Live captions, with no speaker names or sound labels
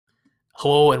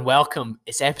Hello and welcome.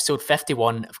 It's episode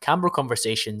 51 of Campbell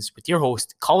Conversations with your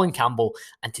host, Colin Campbell.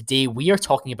 And today we are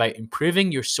talking about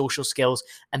improving your social skills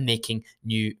and making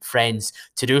new friends.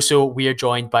 To do so, we are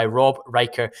joined by Rob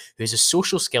Riker, who is a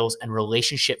social skills and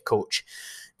relationship coach.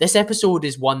 This episode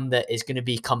is one that is going to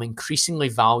become increasingly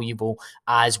valuable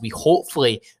as we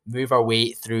hopefully move our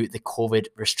way through the COVID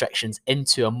restrictions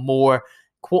into a more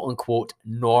quote unquote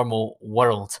normal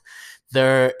world.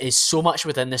 There is so much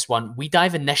within this one. We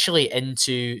dive initially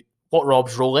into what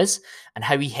Rob's role is and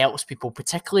how he helps people,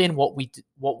 particularly in what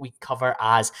we cover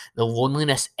as the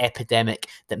loneliness epidemic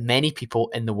that many people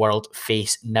in the world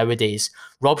face nowadays.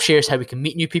 Rob shares how we can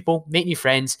meet new people, make new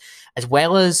friends, as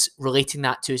well as relating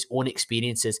that to his own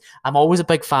experiences. I'm always a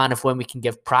big fan of when we can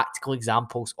give practical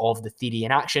examples of the theory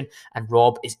in action, and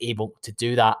Rob is able to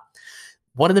do that.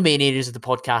 One of the main areas of the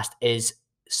podcast is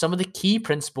some of the key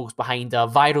principles behind a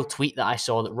viral tweet that I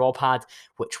saw that Rob had,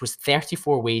 which was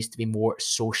 34 ways to be more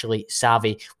socially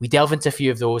savvy. We delve into a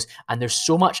few of those, and there's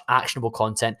so much actionable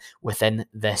content within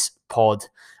this pod.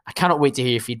 I cannot wait to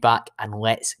hear your feedback, and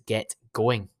let's get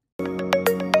going.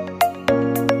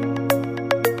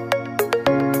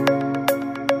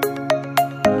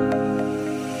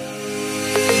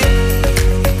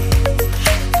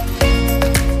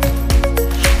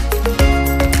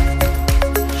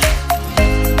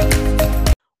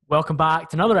 Welcome back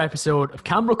to another episode of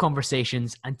Campbell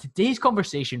Conversations, and today's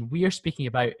conversation we are speaking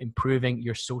about improving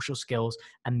your social skills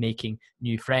and making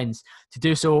new friends. To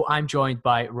do so, I'm joined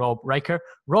by Rob Riker.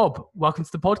 Rob, welcome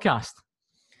to the podcast.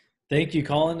 Thank you,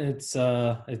 Colin. It's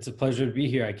a pleasure to be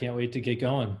here. I can't wait to get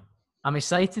going. I'm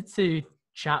excited to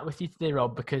chat with you today,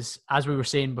 Rob, because as we were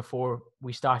saying before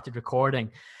we started recording,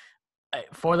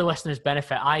 for the listeners'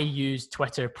 benefit, I use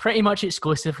Twitter pretty much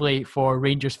exclusively for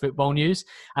Rangers football news,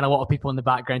 and a lot of people in the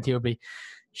background here will be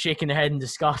shaking their head in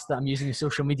disgust that I'm using a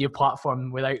social media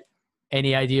platform without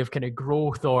any idea of kind of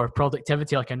growth or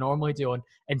productivity like I normally do on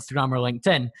Instagram or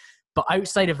LinkedIn. But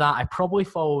outside of that, I probably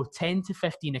follow 10 to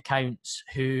 15 accounts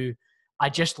who I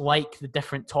just like the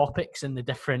different topics and the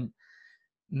different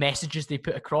messages they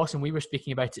put across, and we were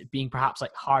speaking about it being perhaps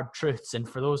like hard truths. And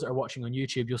for those that are watching on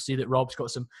YouTube, you'll see that Rob's got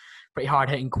some pretty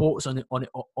hard-hitting quotes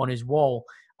on his wall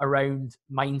around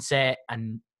mindset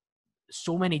and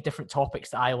so many different topics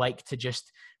that I like to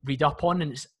just read up on,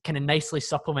 and it's kind of nicely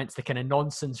supplements the kind of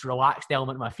nonsense relaxed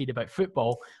element of my feed about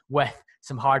football with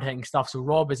some hard-hitting stuff. So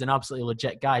Rob is an absolutely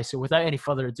legit guy. So without any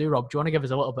further ado, Rob, do you want to give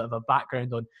us a little bit of a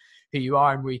background on who you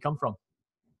are and where you come from?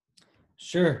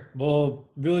 Sure. Well,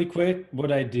 really quick,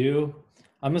 what I do,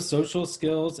 I'm a social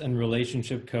skills and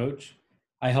relationship coach.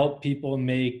 I help people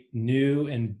make new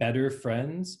and better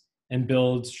friends and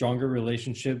build stronger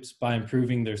relationships by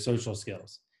improving their social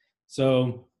skills.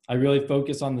 So I really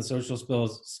focus on the social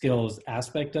skills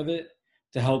aspect of it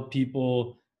to help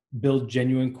people build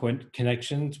genuine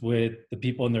connections with the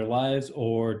people in their lives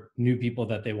or new people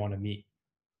that they want to meet.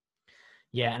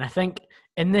 Yeah, and I think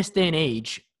in this day and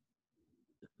age,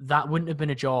 that wouldn't have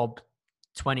been a job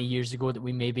 20 years ago that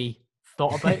we maybe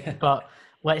thought about. But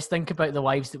let's think about the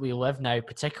lives that we live now,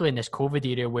 particularly in this COVID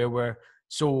era where we're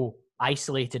so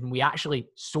isolated and we actually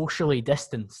socially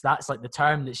distance. That's like the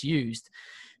term that's used.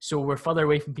 So we're further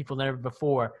away from people than ever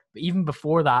before. But even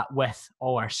before that, with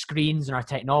all our screens and our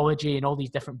technology and all these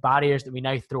different barriers that we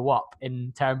now throw up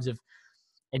in terms of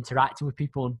interacting with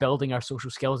people and building our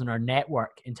social skills and our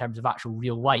network in terms of actual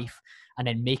real life, and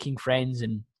then making friends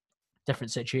and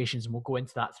different situations, and we'll go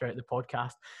into that throughout the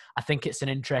podcast. I think it's an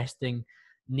interesting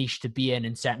niche to be in,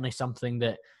 and certainly something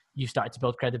that you've started to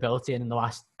build credibility in the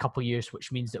last couple of years,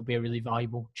 which means that it'll be a really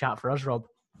valuable chat for us, Rob.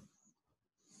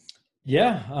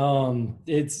 Yeah,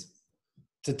 it's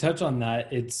to touch on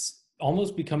that, it's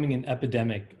almost becoming an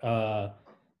epidemic.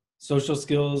 Social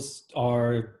skills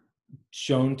are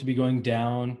shown to be going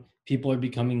down. People are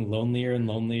becoming lonelier and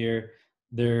lonelier.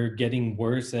 They're getting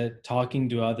worse at talking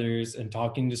to others and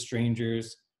talking to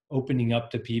strangers, opening up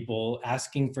to people,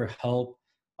 asking for help.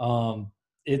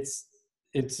 It's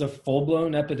a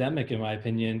full-blown epidemic, in my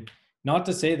opinion. Not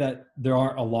to say that there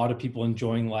aren't a lot of people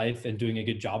enjoying life and doing a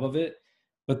good job of it,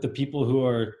 but the people who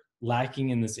are lacking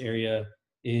in this area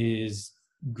is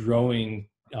growing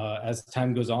as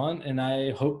time goes on, and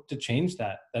I hope to change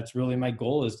that. That's really my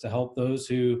goal, is to help those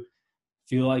who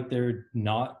feel like they're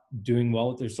not doing well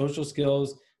with their social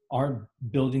skills, aren't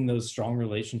building those strong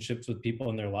relationships with people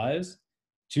in their lives,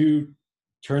 to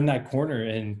turn that corner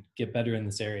and get better in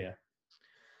this area.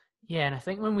 Yeah, and I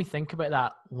think when we think about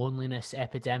that loneliness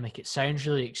epidemic, it sounds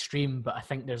really extreme, but I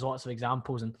think there's lots of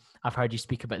examples, and I've heard you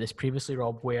speak about this previously,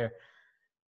 Rob, where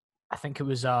I think it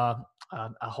was a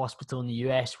a hospital in the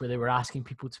US where they were asking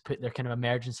people to put their kind of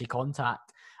emergency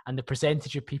contact, and the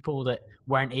percentage of people that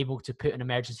weren't able to put an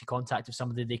emergency contact of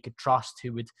somebody they could trust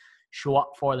who would show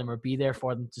up for them or be there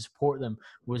for them to support them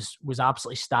was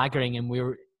absolutely staggering.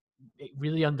 And it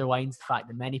really underlines the fact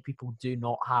that many people do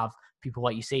not have people,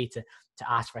 like you say, to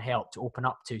ask for help, to open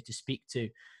up to speak to,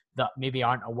 that maybe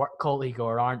aren't a work colleague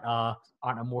or aren't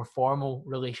a more formal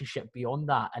relationship beyond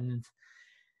that. And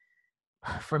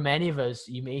for many of us,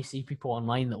 you may see people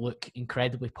online that look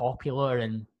incredibly popular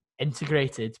and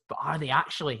integrated, but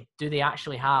do they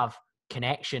actually have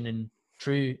connection and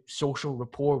true social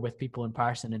rapport with people in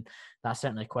person? And that's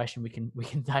certainly a question we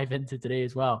can dive into today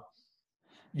as well.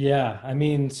 Yeah, I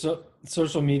mean, so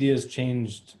social media has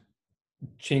changed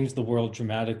the world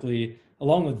dramatically,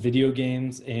 along with video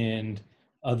games and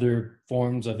other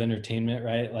forms of entertainment,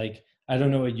 right? Like, I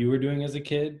don't know what you were doing as a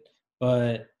kid,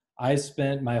 but I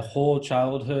spent my whole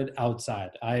childhood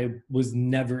outside. I was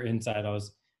never inside. I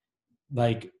was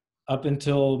like, up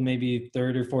until maybe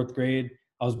third or fourth grade,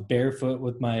 I was barefoot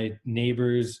with my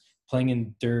neighbors playing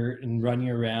in dirt and running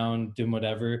around, doing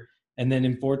whatever. And then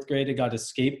in fourth grade, I got a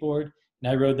skateboard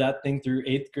and I rode that thing through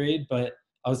eighth grade, but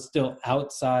I was still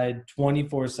outside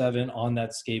 24/7 on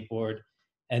that skateboard,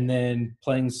 and then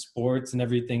playing sports and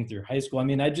everything through high school. I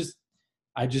mean, I just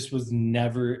was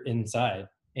never inside.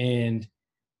 And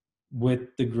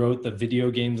with the growth of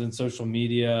video games and social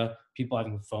media, people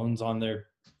having phones on their,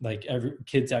 like, every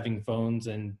kids having phones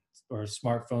and or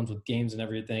smartphones with games and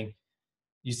everything,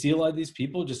 you see a lot of these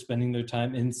people just spending their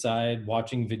time inside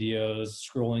watching videos,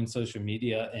 scrolling social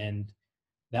media, and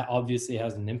that obviously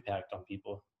has an impact on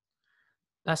people.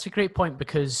 That's a great point,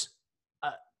 because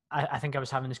I think I was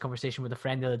having this conversation with a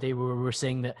friend the other day where we were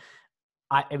saying that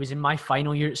it was in my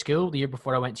final year at school, the year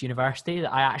before I went to university,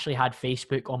 that I actually had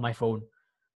Facebook on my phone.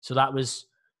 So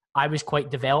I was quite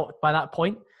developed by that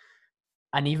point.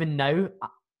 And even now,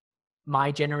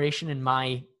 my generation and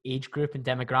my age group and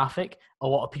demographic, a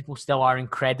lot of people still are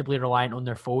incredibly reliant on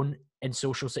their phone in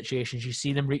social situations. You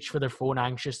see them reach for their phone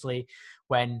anxiously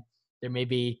when they're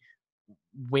maybe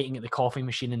waiting at the coffee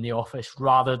machine in the office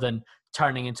rather than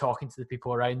turning and talking to the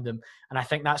people around them. And I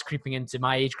think that's creeping into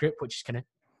my age group, which is kind of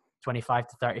 25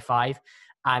 to 35.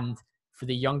 And for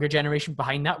the younger generation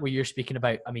behind that, where you're speaking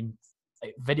about, I mean,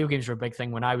 video games were a big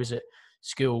thing when I was at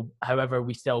school. However,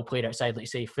 we still played outside, like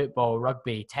say football,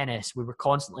 rugby, tennis. We were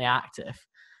constantly active,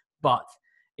 but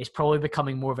it's probably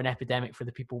becoming more of an epidemic for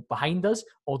the people behind us.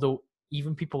 Although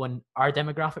even people in our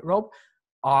demographic, Rob,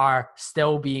 are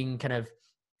still being kind of,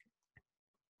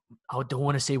 I don't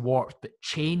want to say warped, but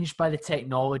changed by the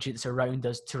technology that's around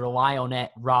us to rely on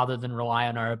it rather than rely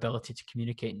on our ability to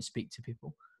communicate and speak to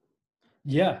people.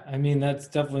 Yeah, I mean, that's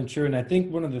definitely true. And I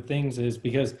think one of the things is,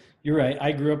 because you're right,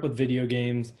 I grew up with video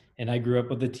games and I grew up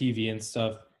with the TV and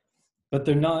stuff, but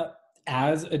they're not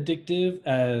as addictive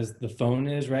as the phone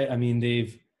is, right? I mean,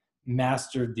 they've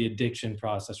mastered the addiction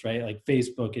process, right? Like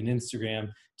Facebook and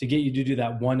Instagram, to get you to do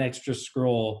that one extra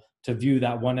scroll, to view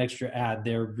that one extra ad.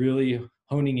 They're really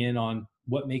honing in on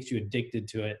what makes you addicted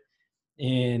to it.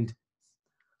 And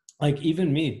like,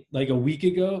 even me, like a week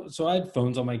ago, so I had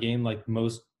phones on my game like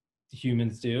most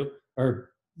humans do,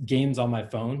 or games on my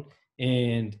phone.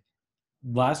 And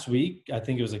last week, I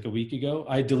think it was like a week ago,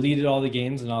 I deleted all the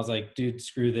games and I was like, dude,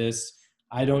 screw this.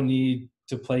 I don't need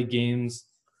to play games.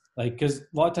 Like, because a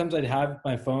lot of times I'd have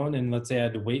my phone and let's say I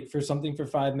had to wait for something for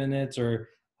 5 minutes, or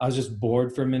I was just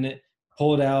bored for a minute,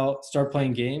 pull it out, start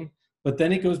playing game. But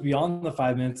then it goes beyond the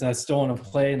 5 minutes and I still want to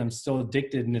play and I'm still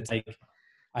addicted. And it's like,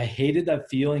 I hated that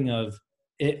feeling of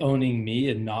it owning me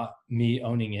and not me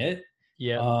owning it.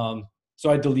 Yeah.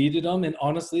 So I deleted them. And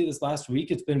honestly, this last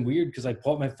week, it's been weird because I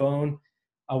pull out my phone,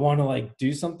 I want to like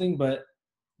do something, but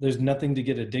there's nothing to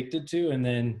get addicted to. And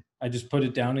then I just put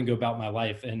it down and go about my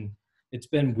life. And it's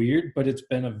been weird, but it's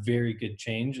been a very good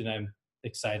change. And I'm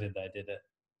excited that I did it.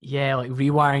 Yeah, like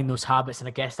rewiring those habits. And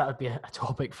I guess that would be a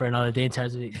topic for another day in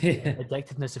terms of the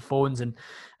addictiveness of phones.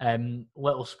 And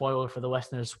little spoiler for the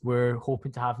listeners, we're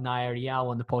hoping to have Naya Rial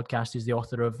on the podcast, who's the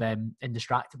author of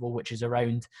Indistractable, which is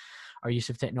around our use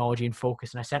of technology and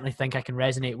focus. And I certainly think I can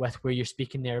resonate with where you're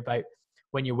speaking there about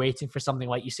when you're waiting for something,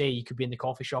 like you say, you could be in the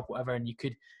coffee shop, whatever, and you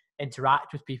could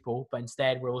interact with people, but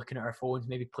instead we're looking at our phones,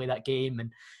 maybe play that game.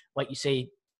 And like you say,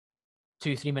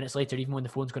 2-3 minutes later, even when the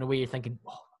phone's gone away, you're thinking,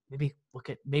 oh,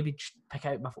 maybe just pick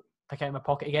out my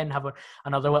pocket again and have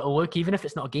another little look. Even if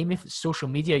it's not a game, if it's social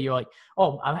media, you're like,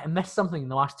 oh, I missed something in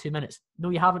the last 2 minutes.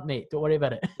 No, you haven't, mate. Don't worry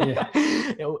about it. Yeah.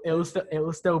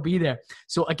 it'll still be there.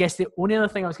 So I guess the only other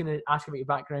thing I was going to ask about your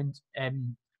background,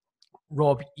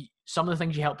 Rob, some of the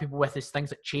things you help people with is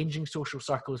things like changing social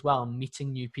circle as well, and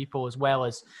meeting new people as well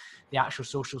as the actual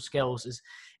social skills.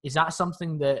 Is that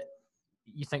something that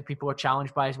you think people are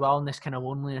challenged by as well in this kind of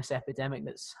loneliness epidemic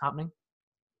that's happening?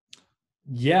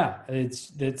 Yeah,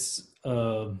 it's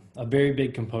a very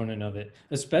big component of it,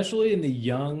 especially in the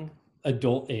young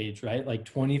adult age, right? Like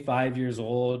 25 years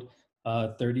old,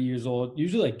 30 years old,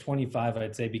 usually like 25,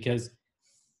 I'd say, because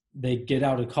they get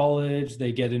out of college,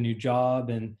 they get a new job,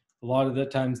 and a lot of the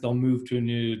times they'll move to a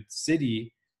new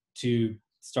city to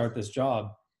start this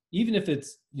job. Even if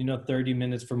it's, 30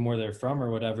 minutes from where they're from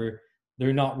or whatever,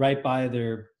 they're not right by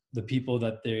the people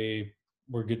that they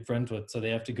were good friends with. So they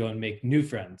have to go and make new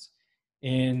friends.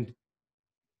 And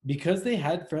because they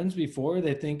had friends before,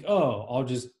 they think, oh, I'll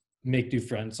just make new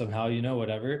friends somehow,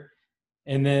 whatever.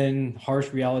 And then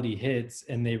harsh reality hits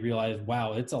and they realize,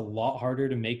 wow, it's a lot harder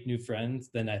to make new friends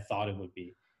than I thought it would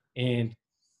be. And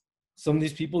some of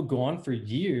these people go on for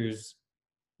years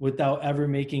without ever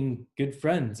making good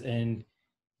friends. And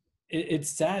it's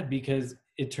sad because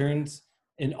it turns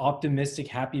an optimistic,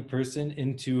 happy person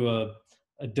into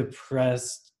a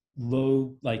depressed,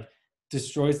 low, like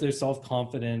destroys their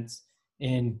self-confidence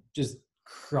and just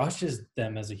crushes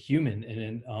them as a human.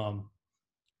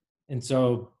 And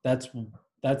so that's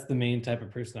the main type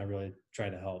of person I really try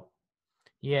to help.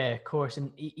 Yeah, of course.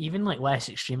 And even like less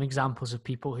extreme examples of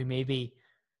people who maybe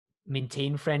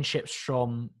maintain friendships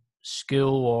from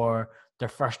school or their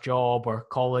first job or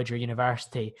college or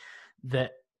university,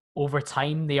 that over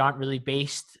time they aren't really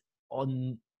based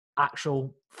on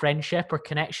actual friendship or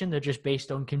connection. They're just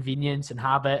based on convenience and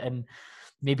habit and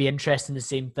maybe interest in the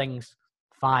same things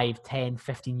 5, 10,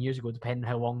 15 years ago, depending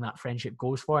how long that friendship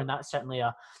goes for. And that's certainly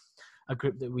a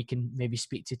group that we can maybe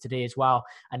speak to today as well.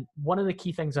 And one of the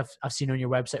key things I've seen on your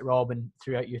website, Rob, and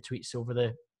throughout your tweets over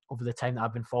the time that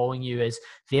I've been following you, is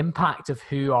the impact of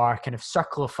who our kind of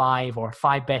circle of 5 or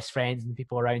 5 best friends and the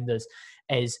people around us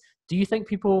is. Do you think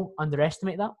people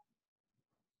underestimate that?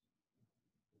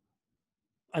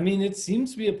 I mean, it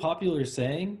seems to be a popular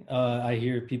saying. I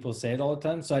hear people say it all the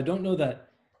time. So I don't know that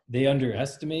they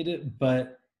underestimate it,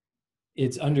 but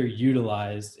it's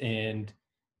underutilized. And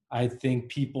I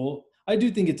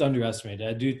do think it's underestimated.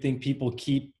 I do think people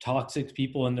keep toxic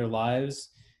people in their lives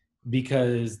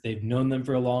because they've known them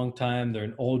for a long time. They're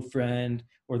an old friend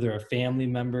or they're a family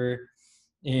member,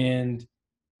 and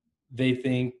they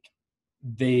think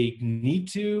they need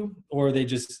to, or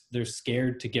they're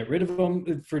scared to get rid of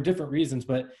them for different reasons,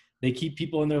 but they keep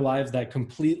people in their lives that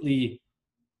completely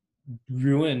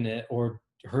ruin it or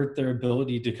hurt their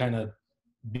ability to kind of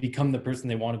become the person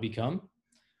they want to become.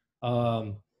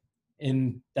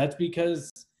 And that's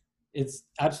because it's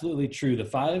absolutely true. The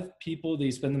 5 people that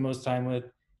you spend the most time with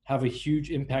have a huge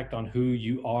impact on who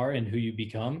you are and who you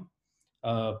become.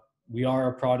 We are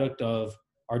a product of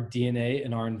our DNA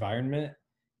and our environment,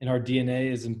 and our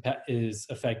DNA is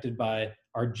affected by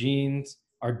our genes,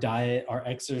 our diet, our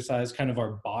exercise, kind of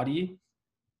our body.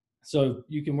 So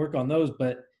you can work on those,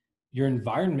 but your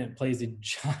environment plays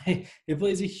it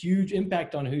plays a huge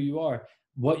impact on who you are,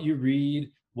 what you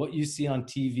read, what you see on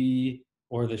TV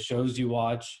or the shows you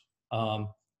watch,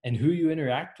 and who you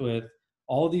interact with.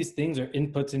 All these things are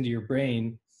inputs into your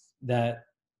brain that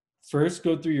first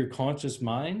go through your conscious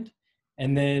mind.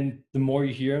 And then the more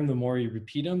you hear them, the more you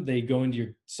repeat them, they go into your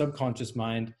subconscious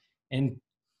mind and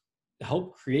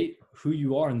help create who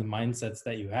you are and the mindsets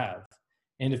that you have.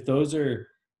 And if those are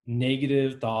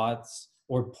negative thoughts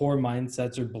or poor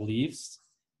mindsets or beliefs,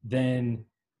 then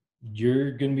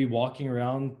you're going to be walking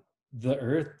around the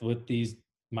earth with these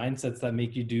mindsets that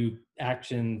make you do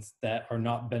actions that are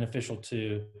not beneficial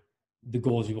to the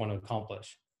goals you want to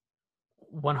accomplish.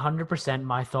 100%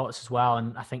 my thoughts as well.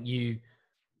 And I think you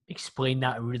explained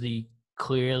that really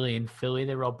clearly and fully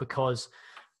there, Rob, because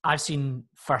I've seen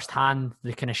firsthand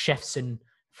the kind of shifts in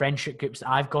friendship groups that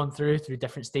I've gone through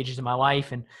different stages of my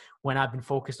life. And when I've been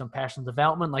focused on personal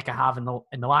development, like I have in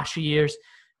the last few years,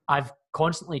 I've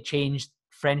constantly changed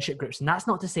friendship groups. And that's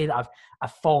not to say that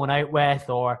I've fallen out with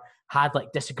or had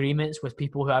like disagreements with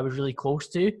people who I was really close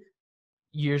to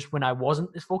years when I wasn't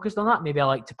as focused on that. Maybe I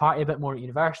like to party a bit more at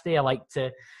university. I like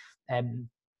to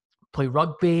play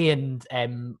rugby and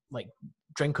like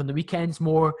drink on the weekends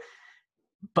more.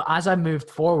 But as I moved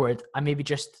forward, I maybe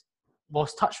just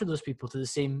lost touch with those people to the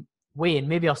same way. And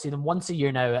maybe I'll see them once a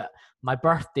year now at my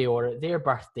birthday or at their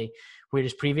birthday,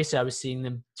 whereas previously I was seeing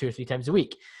them 2 or 3 times a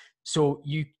week. So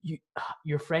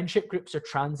your friendship groups are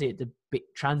transient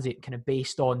kind of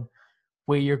based on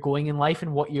where you're going in life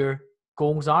and what your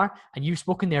goals are. And you've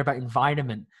spoken there about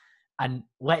environment. And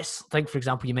let's think, for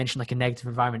example, you mentioned like a negative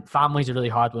environment. Family's a really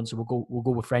hard one, so we'll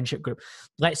go with friendship group.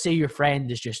 Let's say your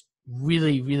friend is just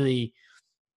really, really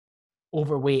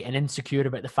overweight and insecure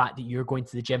about the fact that you're going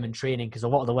to the gym and training, because a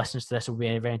lot of the listeners to this will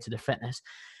be very into their fitness.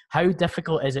 How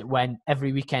difficult is it when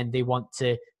every weekend they want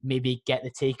to maybe get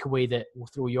the takeaway that will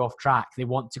throw you off track? They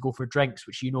want to go for drinks,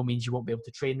 which means you won't be able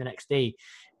to train the next day.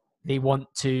 They want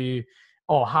to,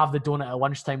 have the donut at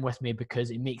lunchtime with me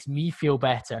because it makes me feel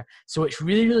better. So it's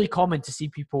really, really common to see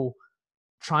people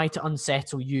try to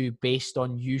unsettle you based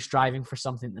on you striving for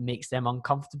something that makes them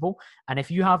uncomfortable. And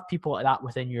if you have people like that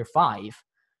within your 5,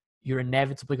 you're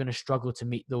inevitably going to struggle to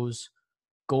meet those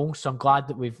goals. So I'm glad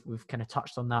that we've kind of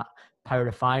touched on that power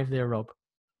of 5 there, Rob.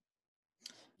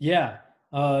 Yeah,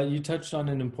 you touched on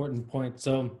an important point.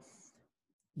 So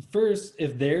first,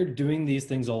 if they're doing these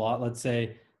things a lot, let's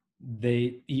say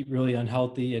they eat really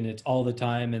unhealthy and it's all the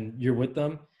time and you're with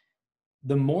them,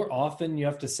 the more often you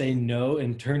have to say no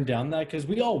and turn down that, because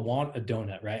we all want a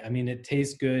donut, right? I mean, it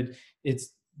tastes good.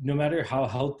 It's no matter how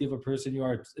healthy of a person you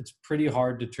are, it's pretty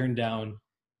hard to turn down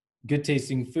good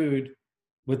tasting food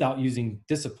without using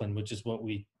discipline, which is what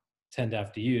we tend to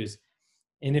have to use.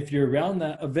 And if you're around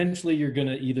that, eventually you're going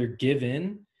to either give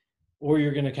in or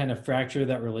you're going to kind of fracture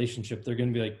that relationship. They're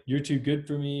going to be like, you're too good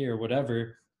for me or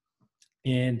whatever.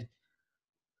 And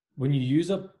when you use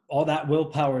up all that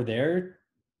willpower there,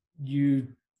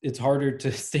 it's harder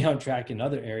to stay on track in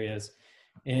other areas.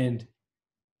 And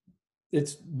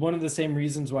it's one of the same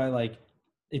reasons why, like,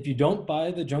 if you don't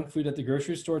buy the junk food at the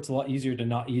grocery store, it's a lot easier to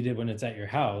not eat it when it's at your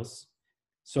house.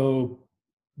 So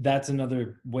that's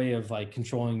another way of like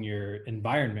controlling your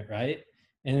environment, right?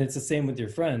 And it's the same with your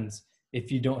friends.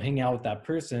 If you don't hang out with that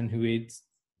person who eats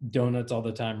donuts all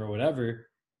the time or whatever,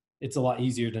 it's a lot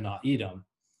easier to not eat them.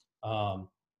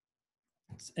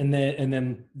 And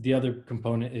then the other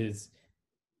component is,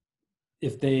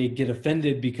 if they get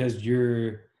offended because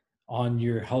you're on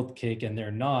your health kick and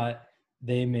they're not,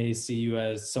 they may see you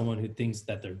as someone who thinks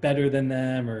that they're better than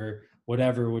them or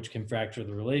whatever, which can fracture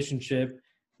the relationship,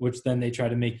 which then they try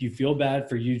to make you feel bad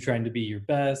for you trying to be your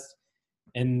best.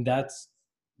 And that's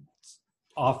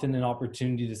often an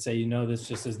opportunity to say, this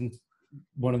just isn't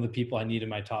one of the people I need in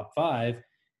my top 5.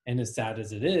 And as sad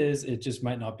as it is, it just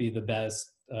might not be the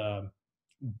best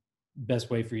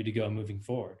way for you to go moving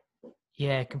forward.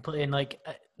 Yeah, completely. And like,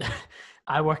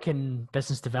 I work in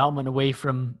business development away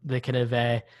from the kind of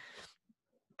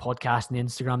podcast and the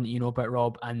Instagram that you know about,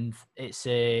 Rob. And it's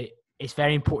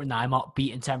very important that I'm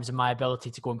upbeat in terms of my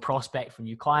ability to go and prospect for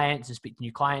new clients and speak to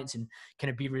new clients and kind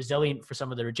of be resilient for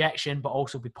some of the rejection, but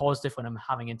also be positive when I'm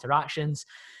having interactions.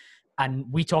 And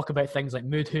we talk about things like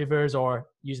mood hoovers, or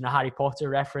using a Harry Potter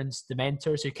reference, the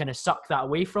mentors who kind of suck that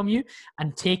away from you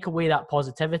and take away that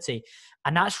positivity.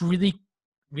 And that's really,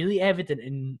 really evident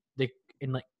in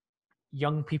like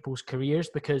young people's careers,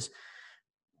 because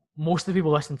most of the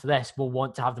people listening to this will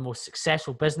want to have the most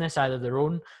successful business, either their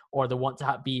own, or they want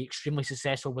to be extremely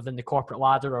successful within the corporate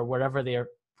ladder or wherever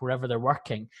they're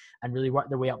working, and really work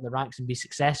their way up the ranks and be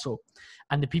successful.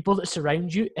 And the people that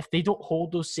surround you, if they don't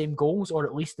hold those same goals, or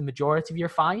at least the majority of your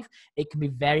 5, it can be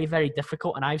very, very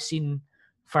difficult. And I've seen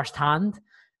firsthand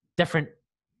different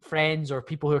friends or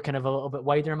people who are kind of a little bit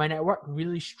wider in my network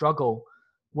really struggle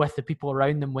with the people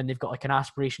around them when they've got like an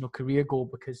aspirational career goal,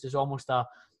 because there's almost a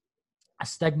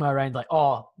stigma around like,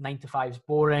 9 to 5 is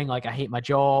boring. Like, I hate my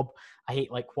job. I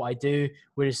hate like what I do.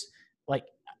 Whereas like,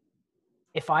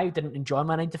 if I didn't enjoy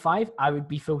my 9 to 5, I would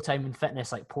be full-time in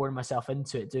fitness, like pouring myself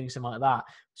into it, doing something like that.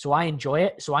 So I enjoy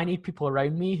it. So I need people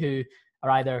around me who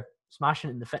are either smashing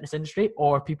it in the fitness industry,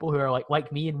 or people who are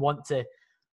like me and want to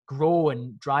grow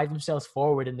and drive themselves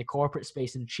forward in the corporate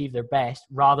space and achieve their best,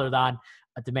 rather than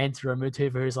a dementor or a mood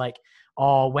hoover who's like,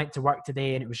 went to work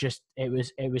today and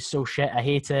it was so shit. I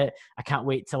hate it. I can't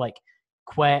wait to like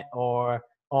quit, or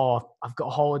I've got a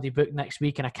holiday booked next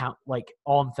week and I can't, like,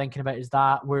 all I'm thinking about is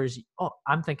that. Whereas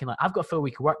I'm thinking like, I've got a full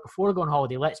week of work before I go on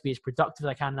holiday. Let's be as productive as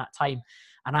I can in that time.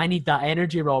 And I need that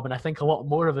energy, Rob. And I think a lot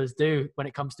more of us do when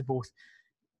it comes to both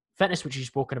fitness, which you've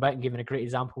spoken about and given a great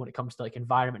example when it comes to like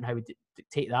environment and how we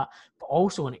dictate that, but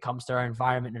also when it comes to our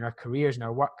environment and our careers and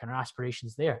our work and our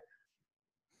aspirations there.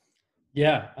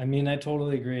 Yeah, I mean, I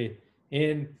totally agree.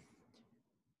 And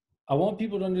I want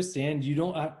people to understand,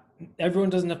 everyone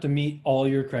doesn't have to meet all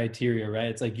your criteria, right?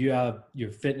 It's like you have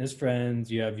your fitness friends,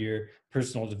 you have your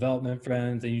personal development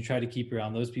friends, and you try to keep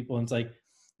around those people. And it's like,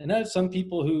 and I have some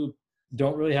people who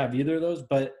don't really have either of those,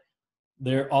 but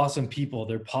they're awesome people.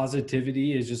 Their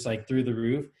positivity is just like through the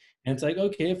roof. And it's like,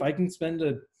 okay, if I can spend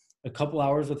a couple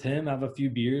hours with him, have a few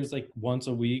beers like once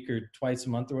a week or twice a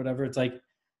month or whatever, it's like,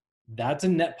 that's a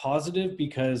net positive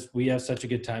because we have such a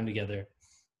good time together.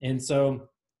 And so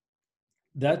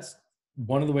that's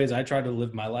one of the ways I try to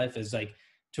live my life, is like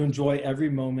to enjoy every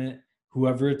moment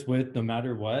whoever it's with, no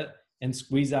matter what, and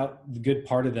squeeze out the good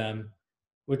part of them,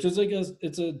 which is like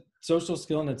it's a social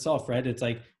skill in itself, right? It's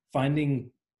like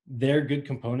finding their good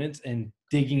components and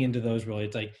digging into those really.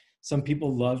 It's like some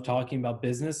people love talking about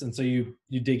business, and so you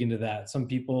dig into that. Some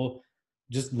people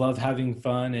just love having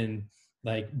fun and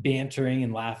like bantering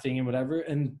and laughing and whatever,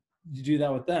 and you do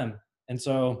that with them. And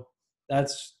so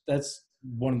that's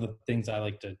one of the things I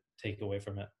like to take away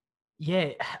from it.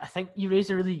 Yeah, I think you raise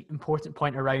a really important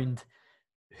point around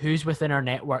who's within our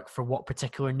network for what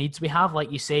particular needs we have.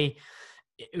 Like you say,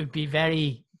 it would be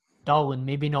very dull and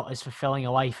maybe not as fulfilling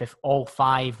a life if all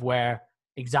five were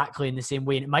exactly in the same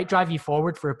way. And it might drive you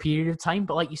forward for a period of time,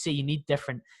 but like you say, you need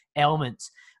different elements.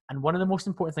 And one of the most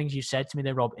important things you said to me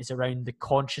there, Rob, is around the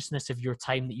consciousness of your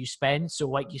time that you spend. So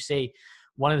like you say,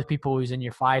 one of the people who's in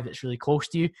your five that's really close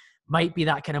to you might be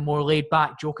that kind of more laid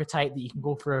back joker type that you can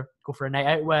go for a night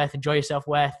out with, enjoy yourself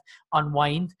with,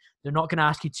 unwind. They're not going to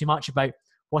ask you too much about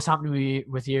what's happening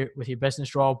with your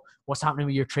business, Rob, what's happening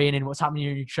with your training, what's happening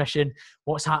with your nutrition,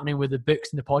 what's happening with the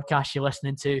books and the podcasts you're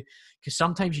listening to. Because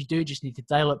sometimes you do just need to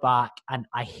dial it back. And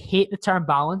I hate the term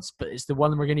balance, but it's the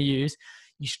one we're going to use.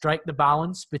 You strike the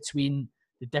balance between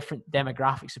the different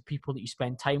demographics of people that you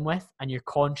spend time with, and you're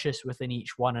conscious within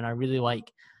each one. And I really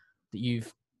like that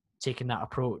you've taken that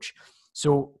approach.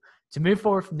 So to move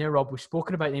forward from there, Rob, we've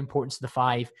spoken about the importance of the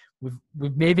five. We've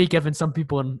maybe given some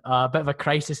people a bit of a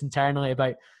crisis internally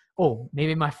about, oh,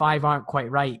 maybe my five aren't quite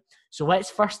right. So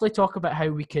let's firstly talk about how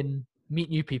we can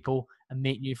meet new people and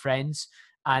make new friends,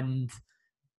 and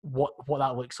what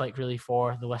that looks like really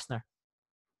for the listener.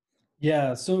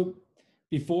 Yeah. So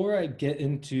before I get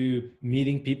into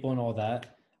meeting people and all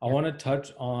that, I want to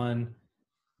touch on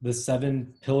the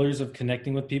 7 pillars of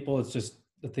connecting with people. It's just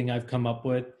the thing I've come up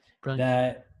with. Brilliant.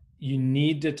 That you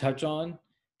need to touch on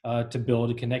to build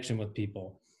a connection with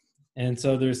people. And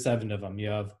so there's 7 of them. You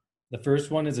have the first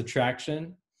one is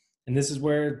attraction. And this is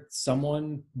where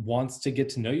someone wants to get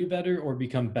to know you better or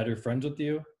become better friends with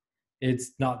you.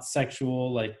 It's not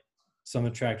sexual like some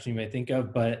attraction you may think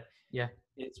of, but yeah,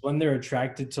 it's when they're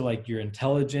attracted to like your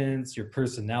intelligence, your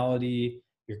personality,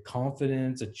 your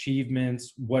confidence,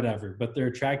 achievements, whatever, but they're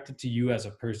attracted to you as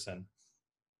a person.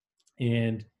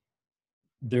 And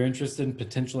they're interested in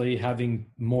potentially having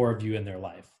more of you in their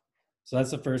life. So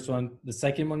that's the first one. The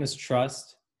second one is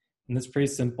trust. And it's pretty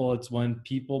simple. It's when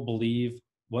people believe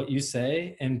what you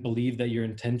say and believe that your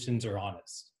intentions are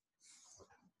honest.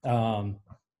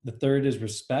 The third is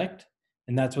respect.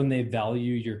 And that's when they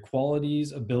value your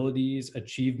qualities, abilities,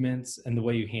 achievements, and the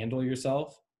way you handle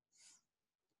yourself.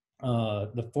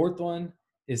 The fourth one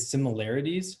is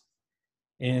similarities.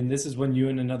 And this is when you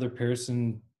and another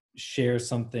person share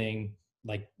something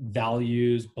like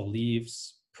values,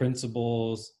 beliefs,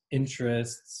 principles,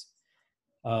 interests.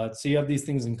 So you have these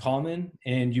things in common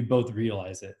and you both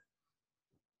realize it.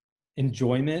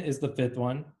 Enjoyment is the fifth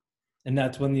one. And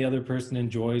that's when the other person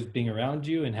enjoys being around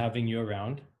you and having you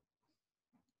around.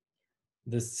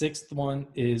 The sixth one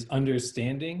is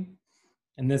understanding.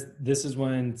 And this is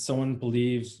when someone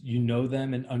believes you know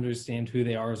them and understand who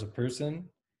they are as a person,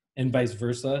 and vice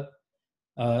versa.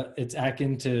 It's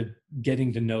akin to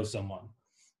getting to know someone.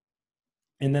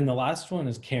 And then the last one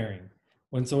is caring,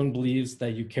 when someone believes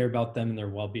that you care about them and their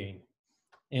well-being.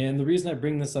 And the reason I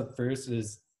bring this up first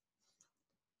is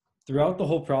throughout the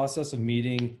whole process of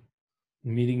meeting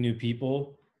new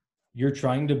people, you're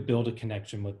trying to build a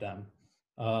connection with them.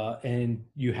 And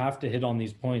you have to hit on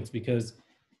these points, because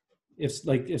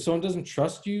if someone doesn't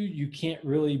trust you, you can't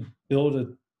really build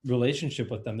a relationship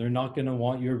with them. They're not going to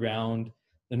want you around.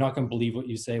 They're not going to believe what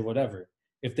you say, whatever.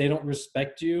 If they don't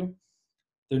respect you,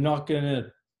 they're not going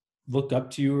to look up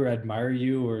to you or admire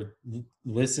you or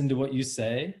listen to what you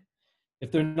say.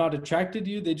 If they're not attracted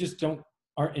to you, they just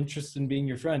aren't interested in being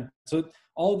your friend. So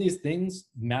all these things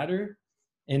matter.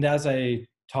 And as I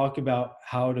talk about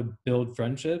how to build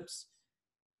friendships,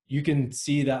 you can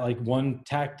see that like one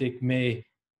tactic may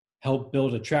help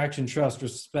build attraction, trust,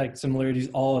 respect, similarities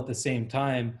all at the same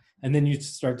time. And then you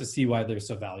start to see why they're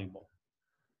so valuable.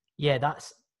 Yeah,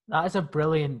 that is a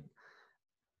brilliant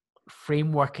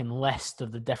framework and list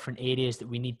of the different areas that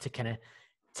we need to kind of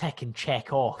tick and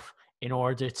check off in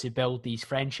order to build these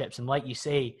friendships. And like you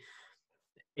say,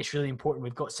 it's really important.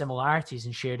 We've got similarities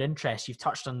and shared interests. You've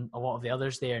touched on a lot of the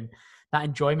others there, and that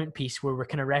enjoyment piece where we're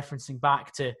kind of referencing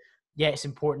back to, yeah, it's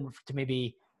important to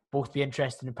maybe both be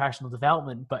interested in personal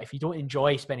development, but if you don't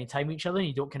enjoy spending time with each other and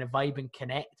you don't kind of vibe and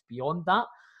connect beyond that,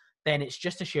 then it's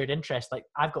just a shared interest. Like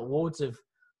I've got loads of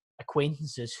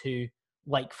acquaintances who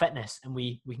like fitness and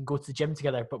we can go to the gym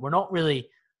together, but we're not really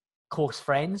close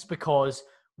friends because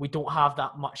we don't have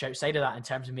that much outside of that in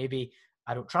terms of maybe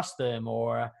I don't trust them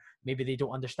or maybe they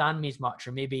don't understand me as much,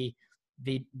 or maybe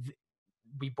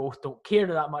we both don't care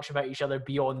that much about each other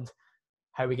beyond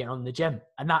how we get on in the gym.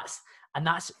 And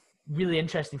that's really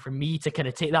interesting for me to kind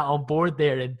of take that on board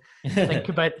there and think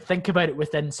about it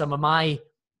within some of my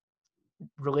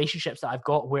relationships that I've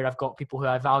got, where I've got people who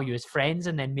I value as friends,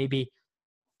 and then maybe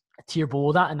a tier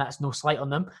below that, and that's no slight on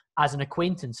them, as an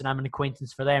acquaintance, and I'm an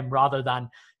acquaintance for them rather than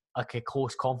like a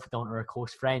close confidant or a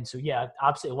close friend. So yeah, I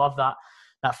absolutely love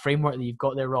that framework that you've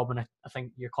got there, Rob, and I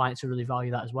think your clients will really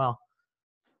value that as well.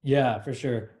 Yeah, for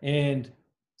sure. And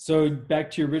so back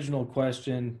to your original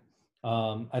question,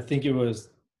 I think it was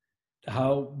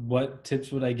what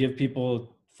tips would I give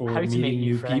people for How to make meeting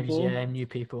new new friends, people? yeah, new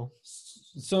people.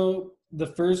 So the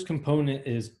first component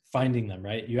is finding them,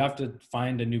 right? You have to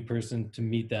find a new person to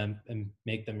meet them and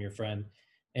make them your friend.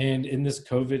 And in this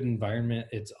COVID environment,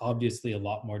 it's obviously a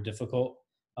lot more difficult.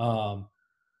 And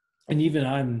even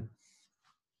I'm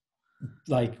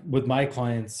like with my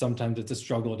clients, sometimes it's a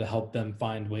struggle to help them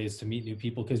find ways to meet new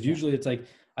people, because usually it's like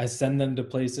I send them to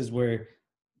places where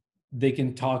they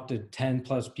can talk to 10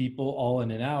 plus people all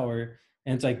in an hour,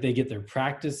 and it's like they get their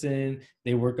practice in,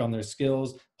 they work on their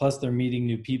skills, plus they're meeting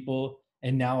new people.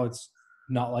 And now it's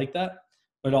not like that.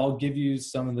 But I'll give you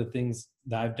some of the things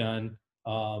that I've done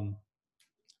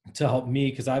to help me,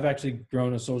 because I've actually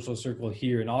grown a social circle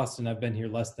here in Austin. I've been here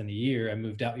less than a year. I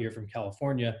moved out here from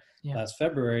California last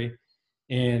February,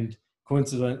 and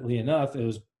coincidentally enough, it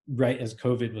was right as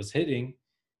COVID was hitting.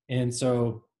 And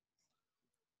so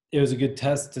it was a good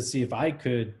test to see if I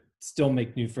could still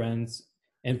make new friends.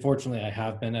 And fortunately,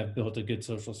 I've built a good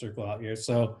social circle out here.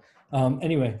 So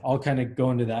anyway, I'll kind of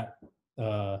go into that.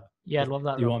 Yeah, I love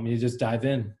that. Do you want me to just dive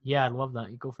in? Yeah, I love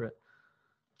that. You go for it.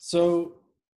 So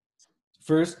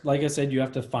first, like I said, you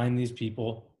have to find these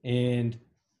people. And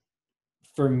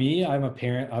for me, I'm a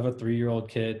parent. I have a 3-year-old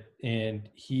kid, and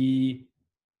he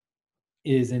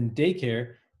is in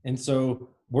daycare. And so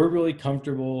we're really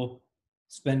comfortable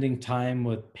spending time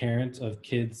with parents of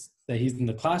kids that he's in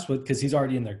the class with, because he's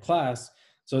already in their class.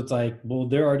 So it's like, well,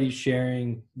 they're already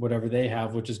sharing whatever they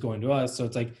have, which is going to us. So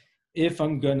it's like, if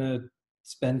I'm going to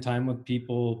spend time with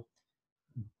people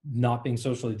not being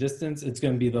socially distanced, it's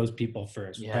going to be those people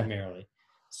first, primarily.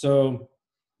 So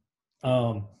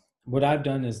what I've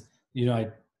done is, I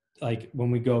like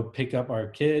when we go pick up our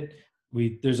kid,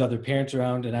 there's other parents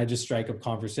around, and I just strike up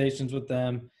conversations with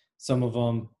them. Some of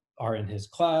them are in his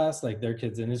class, like their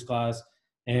kids in his class,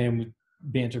 and we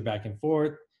banter back and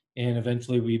forth. And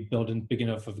eventually we build a big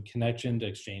enough of a connection to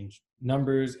exchange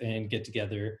numbers and get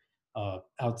together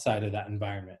outside of that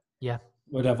environment. Yeah.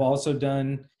 What I've also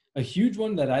done, a huge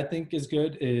one that I think is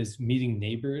good, is meeting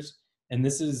neighbors. And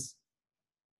this is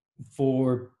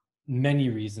for many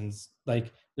reasons.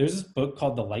 Like there's this book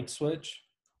called The Light Switch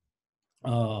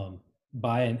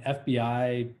by an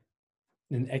ex-FBI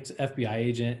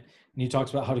agent, and he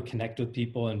talks about how to connect with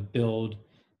people and build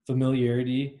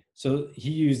familiarity. So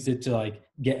he used it to like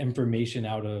get information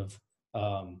out of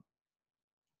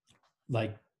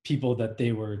like people that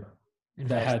they were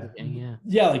that had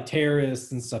like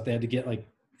terrorists and stuff. They had to get like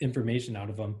information out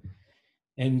of them.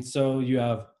 And so you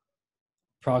have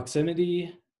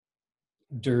proximity,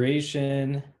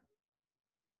 duration,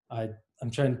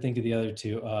 I'm trying to think of the other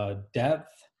two,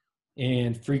 depth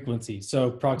and frequency. So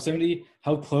proximity,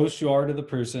 how close you are to the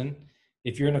person.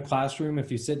 If you're in a classroom,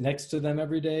 if you sit next to them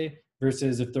every day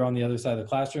versus if they're on the other side of the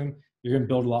classroom, you're going to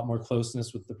build a lot more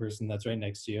closeness with the person that's right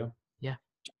next to you. Yeah.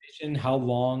 Duration, how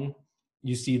long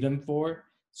you see them for.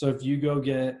 So if you go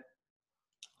get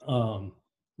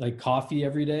like coffee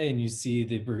every day and you see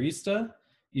the barista,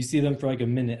 you see them for like a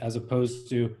minute, as opposed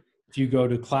to if you go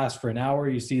to class for an hour,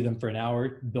 you see them for an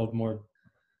hour, build more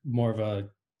of a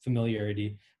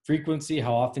familiarity. Frequency,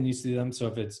 how often you see them. So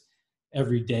if it's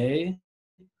every day,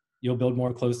 you'll build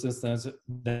more closeness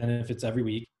than if it's every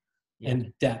week.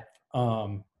 And depth,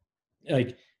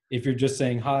 like if you're just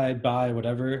saying hi, bye,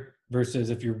 whatever, versus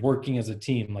if you're working as a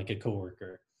team, like a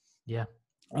coworker. Yeah.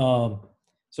 So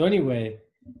anyway,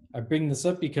 I bring this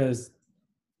up because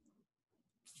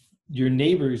your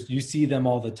neighbors, you see them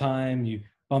all the time, you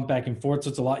bump back and forth, so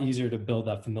it's a lot easier to build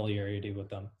that familiarity with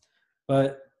them.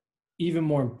 But even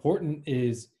more important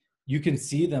is you can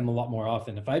see them a lot more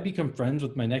often. If I become friends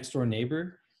with my next door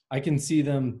neighbor, I can see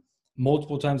them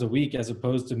multiple times a week, as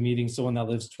opposed to meeting someone that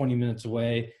lives 20 minutes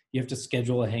away. You have to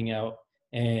schedule a hangout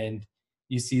and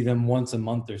you see them once a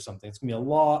month or something. It's gonna be a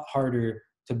lot harder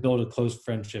to build a close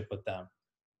friendship with them.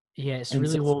 Yeah, it's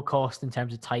really low cost in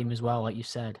terms of time as well, like you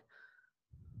said.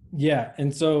 Yeah,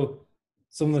 and so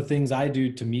some of the things I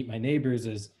do to meet my neighbors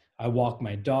is I walk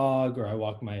my dog or I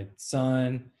walk my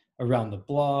son around the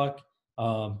block.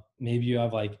 Maybe you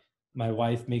have like my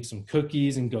wife makes some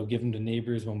cookies and go give them to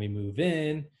neighbors when we move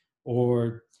in,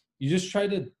 or you just try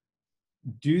to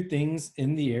do things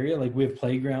in the area. Like we have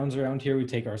playgrounds around here. We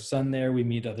take our son there. We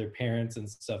meet other parents and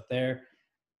stuff there.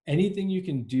 Anything you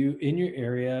can do in your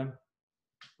area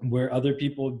where other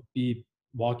people be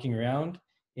walking around,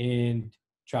 and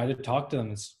try to talk to them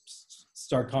and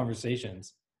start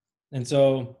conversations. And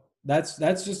so that's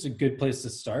just a good place to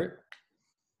start.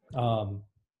 I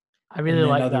really And then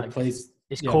like other that. place,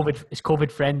 It's yeah.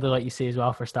 COVID friendly, like you say as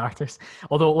well, for starters.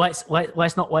 Although let's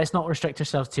not restrict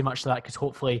ourselves too much to that, because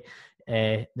hopefully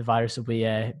the virus will be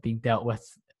being dealt with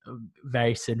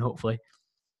very soon. Hopefully,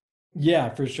 Yeah,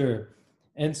 for sure.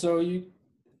 And so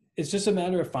it's just a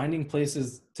matter of finding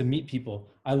places to meet people.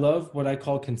 I love what I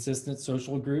call consistent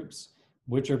social groups,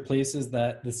 which are places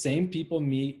that the same people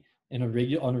meet on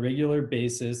a regular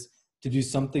basis to do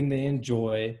something they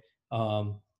enjoy,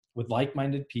 um, with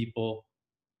like-minded people.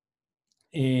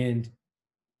 And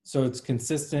so it's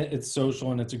consistent, it's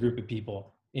social, and it's a group of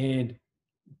people. And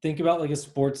think about like a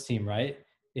sports team, right?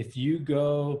 If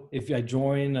I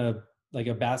join a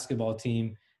basketball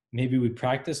team, maybe we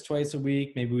practice twice a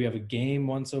week, maybe we have a game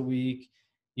once a week.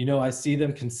 I see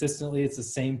them consistently. It's the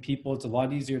same people. It's a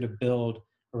lot easier to build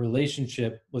a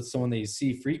relationship with someone that you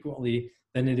see frequently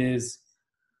than it is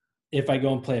if I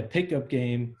go and play a pickup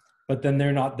game, but then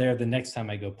they're not there the next time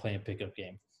I go play a pickup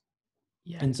game.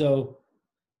 yeah. And so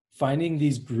finding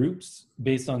these groups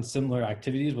based on similar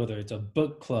activities, whether it's a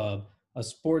book club, a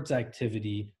sports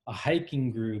activity, a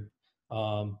hiking group,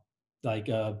 um, like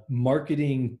a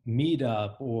marketing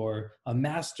meetup or a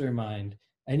mastermind,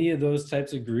 any of those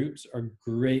types of groups are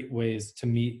great ways to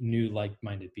meet new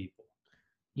like-minded people.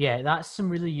 Yeah, that's some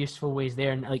really useful ways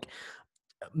there. And like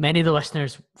many of the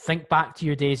listeners, think back to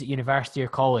your days at university or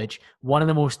college. One of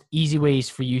the most easy ways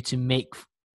for you to make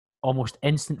almost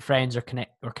instant friends or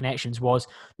connections was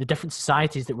the different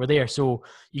societies that were there. So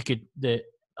you could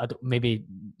maybe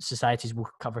societies will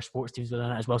cover sports teams within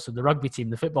it as well. So the rugby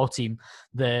team, the football team,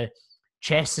 the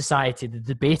chess society, the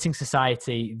debating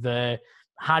society, the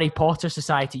Harry Potter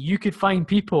society. You could find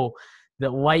people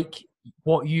that like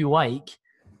what you like,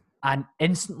 and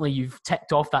instantly you've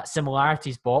ticked off that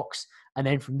similarities box. And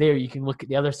then from there, you can look at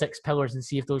the other 6 pillars and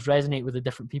see if those resonate with the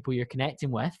different people you're connecting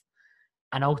with.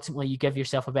 And ultimately, you give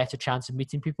yourself a better chance of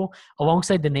meeting people.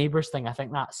 Alongside the neighbours thing, I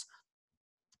think that's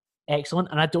excellent.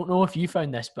 And I don't know if you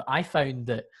found this, but I found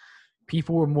that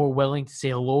people were more willing to say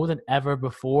hello than ever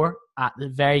before at the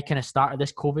very kind of start of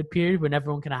this COVID period, when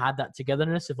everyone kind of had that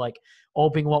togetherness of like all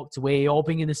being locked away, all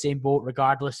being in the same boat,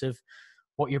 regardless of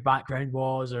what your background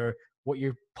was or what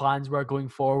your plans were going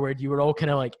forward. You were all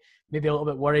kind of like maybe a little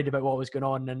bit worried about what was going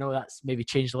on. And I know that's maybe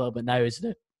changed a little bit now as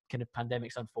the kind of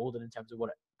pandemic's unfolded in terms of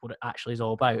what it actually is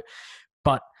all about.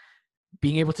 But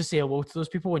being able to say hello to those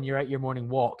people when you're at your morning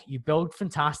walk, you build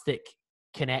fantastic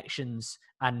connections.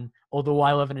 And although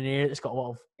I live in an area that's got a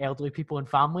lot of elderly people and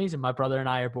families, and my brother and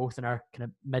I are both in our kind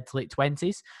of mid to late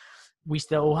 20s, we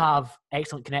still have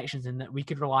excellent connections in that we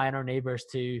could rely on our neighbours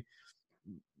to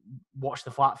watch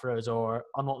the flat for us or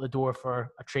unlock the door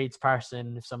for a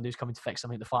tradesperson if somebody's coming to fix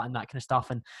something at the flat and that kind of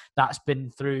stuff. And that's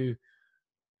been through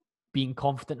being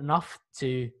confident enough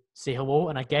to say hello.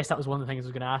 And I guess that was one of the things I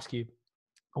was going to ask you.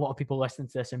 A lot of people listening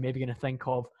to this are maybe going to think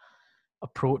of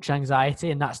approach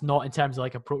anxiety, and that's not in terms of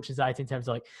like approach anxiety in terms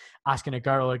of like asking a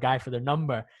girl or a guy for their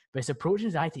number, but it's approach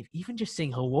anxiety. Even just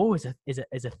saying hello is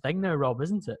a thing now, Rob,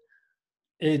 isn't it?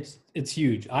 It's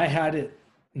huge. I had it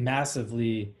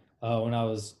massively when I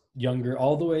was younger,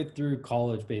 all the way through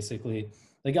college, basically.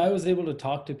 Like I was able to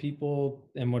talk to people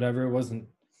and whatever. It wasn't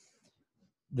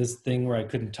this thing where I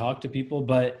couldn't talk to people,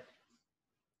 but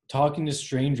talking to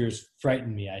strangers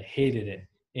frightened me. I hated it.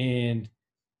 And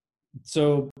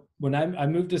so when I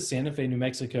moved to Santa Fe, New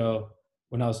Mexico,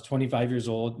 when I was 25 years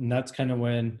old, and that's kind of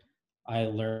when I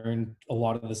learned a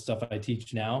lot of the stuff I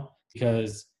teach now,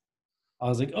 because I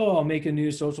was like, oh, I'll make a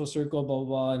new social circle, blah, blah,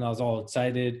 blah. And I was all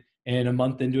excited. And a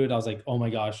month into it, I was like, oh my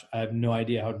gosh, I have no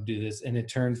idea how to do this. And it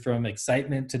turned from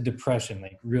excitement to depression,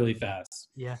 like really fast.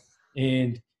 Yeah.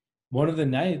 And one of the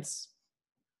nights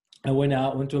I went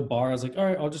to a bar. I was like, all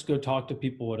right, I'll just go talk to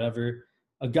people, whatever.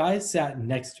 A guy sat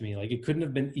next to me. Like it couldn't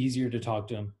have been easier to talk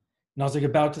to him. And I was like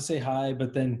about to say hi,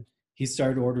 but then he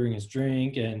started ordering his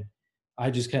drink and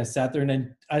I just kind of sat there. And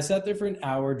then I sat there for an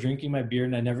hour drinking my beer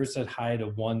and I never said hi to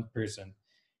one person.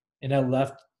 And I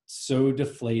left so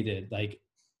deflated. Like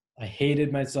I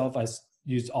hated myself. I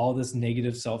used all this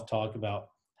negative self-talk about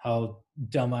how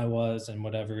dumb I was and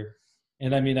whatever.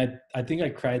 And I mean, I think I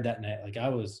cried that night. Like I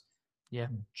was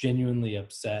genuinely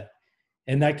upset.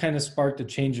 And that kind of sparked a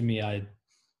change in me. I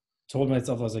told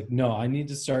myself, I was like, no, I need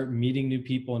to start meeting new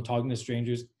people and talking to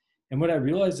strangers. And what I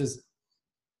realized is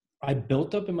I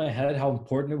built up in my head how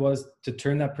important it was to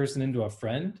turn that person into a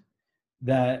friend,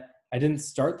 that I didn't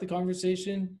start the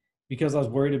conversation because I was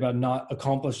worried about not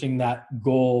accomplishing that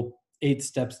goal 8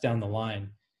 steps down the line.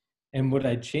 And what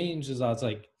I changed is I was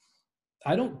like,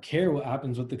 I don't care what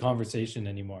happens with the conversation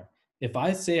anymore. If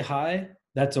I say hi,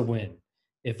 that's a win.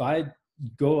 If I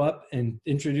go up and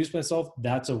introduce myself,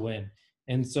 that's a win.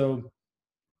 And so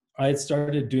I had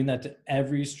started doing that to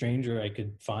every stranger I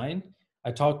could find.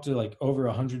 I talked to like over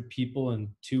 100 people in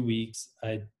 2 weeks.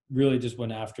 I really just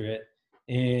went after it.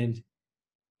 And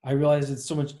I realized it's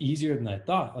so much easier than I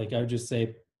thought. Like I would just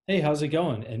say, "Hey, how's it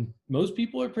going?" And most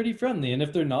people are pretty friendly. And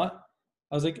if they're not,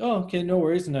 I was like, "Oh, okay, no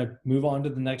worries." And I move on to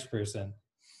the next person.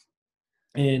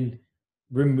 And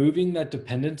removing that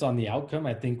dependence on the outcome,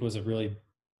 I think, was a really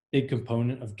big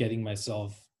component of getting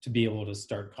myself to be able to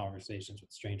start conversations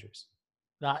with strangers.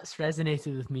 That's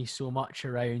resonated with me so much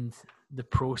around the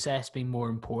process being more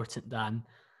important than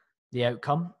the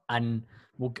outcome. And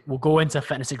we'll go into a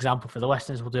fitness example for the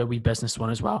listeners. We'll do a wee business one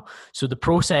as well. So the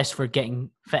process for getting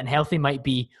fit and healthy might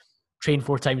be train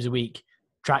 4 times a week,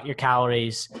 track your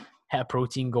calories, hit a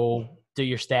protein goal, do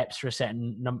your steps for a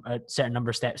certain number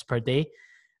of steps per day.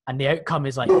 And the outcome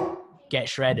is like get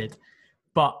shredded.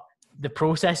 But the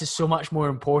process is so much more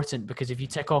important, because if you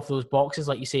tick off those boxes,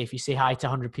 like you say, if you say hi to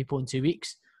 100 people in 2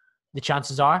 weeks, the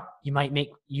chances are you might make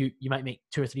 2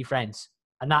 or 3 friends.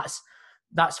 And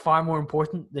that's far more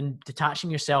important than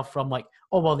detaching yourself from like,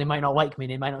 oh, well, they might not like me,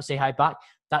 they might not say hi back.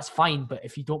 That's fine. But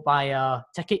if you don't buy a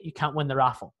ticket, you can't win the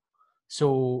raffle.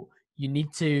 So you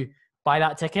need to buy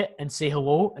that ticket and say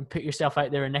hello and put yourself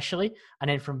out there initially. And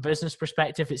then from business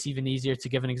perspective, it's even easier. To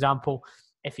give an example,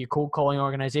 if you're cold calling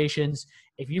organizations,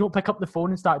 if you don't pick up the phone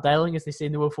and start dialing, as they say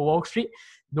in the Wolf of Wall Street,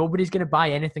 nobody's going to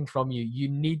buy anything from you. You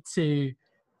need to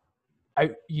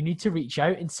reach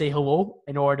out and say hello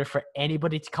in order for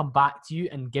anybody to come back to you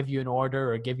and give you an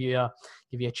order or give you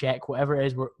a check, whatever it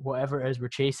is we're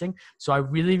chasing. So I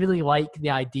really, really like the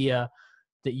idea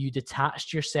that you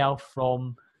detached yourself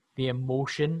from the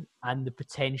emotion and the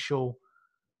potential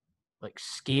like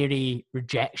scary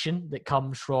rejection that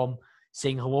comes from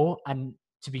saying hello. And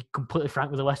to be completely frank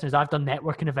with the listeners, I've done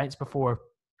networking events before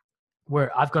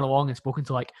where I've gone along and spoken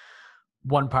to like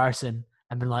one person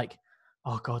and been like,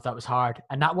 oh God, that was hard.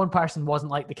 And that one person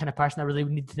wasn't like the kind of person I really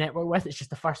would need to network with. It's just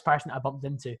the first person I bumped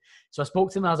into. So I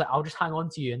spoke to him and I was like, I'll just hang on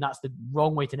to you. And that's the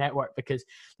wrong way to network, because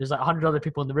there's like 100 other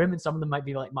people in the room and some of them might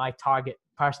be like my target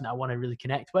person that I want to really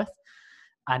connect with.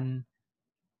 And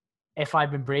if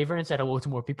I'd been braver and said hello to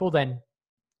more people, then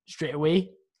straight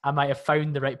away I might have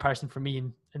found the right person for me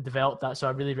and developed that. So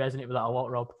I really resonate with that a lot,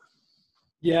 Rob.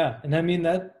 Yeah. And I mean,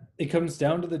 that it comes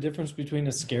down to the difference between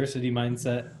a scarcity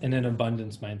mindset and an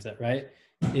abundance mindset, right?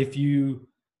 If you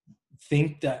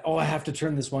think that, oh, I have to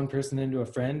turn this one person into a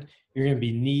friend, you're going to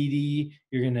be needy,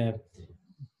 you're going to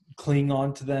cling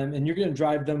on to them, and you're going to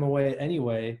drive them away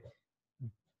anyway.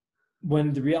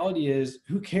 When the reality is,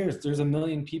 who cares? There's a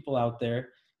million people out there.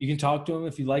 You can talk to them.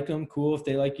 If you like them, cool. If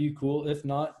they like you, cool. If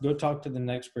not, go talk to the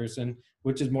next person,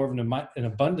 which is more of an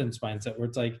abundance mindset, where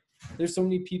it's like, there's so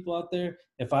many people out there.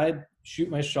 If I shoot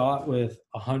my shot with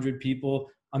 100 people,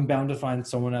 I'm bound to find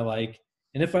someone I like.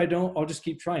 And if I don't, I'll just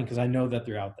keep trying because I know that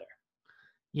they're out there.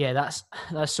 Yeah, that's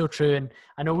so true. And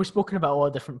I know we've spoken about a lot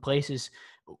of different places.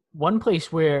 One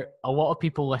place where a lot of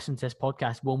people listen to this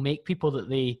podcast will make people that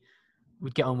they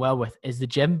would get on well with is the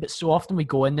gym. But so often we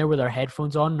go in there with our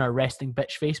headphones on and our resting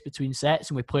bitch face between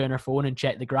sets and we play on our phone and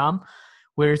check the gram.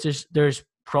 Whereas there's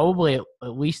probably,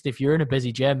 at least if you're in a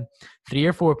busy gym, 3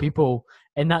 or 4 people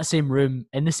in that same room,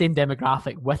 in the same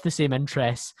demographic, with the same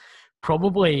interests,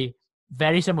 probably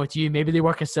very similar to you. Maybe they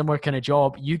work a similar kind of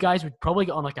job. You guys would probably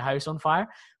get on like a house on fire,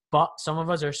 but some of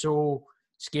us are so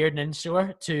scared and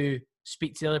insular to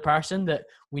speak to the other person that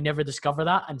we never discover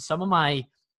that. And some of my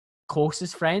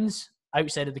closest friends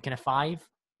outside of the kind of 5,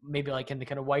 maybe like in the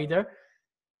kind of wider,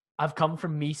 I've come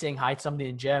from me saying hi to somebody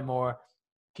in gym, or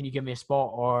can you give me a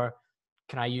spot, or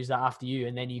can I use that after you?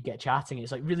 And then you get chatting.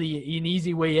 It's like really an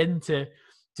easy way into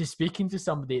speaking to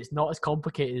somebody. It's not as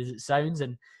complicated as it sounds.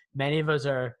 And many of us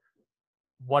are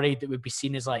worried that we'd be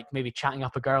seen as like maybe chatting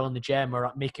up a girl in the gym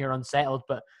or making her unsettled.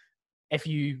 But if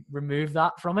you remove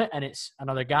that from it and it's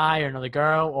another guy or another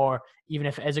girl, or even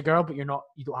if it is a girl, but you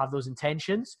don't have those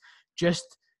intentions,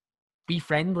 just be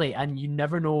friendly. And you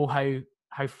never know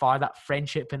how far that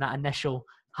friendship and that initial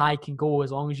hi can go,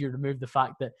 as long as you remove the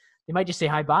fact that they might just say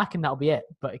hi back and that'll be it.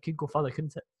 But it could go further,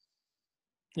 couldn't it?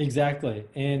 Exactly.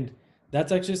 And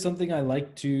that's actually something I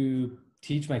like to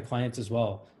teach my clients as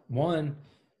well. One,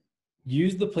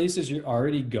 use the places you're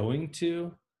already going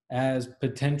to as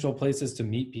potential places to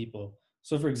meet people.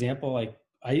 So for example, like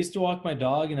I used to walk my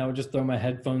dog and I would just throw my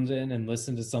headphones in and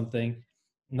listen to something,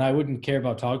 and I wouldn't care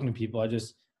about talking to people. I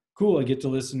just, cool, I get to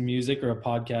listen to music or a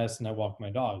podcast and I walk my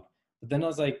dog. But then I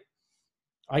was like,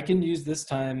 I can use this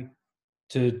time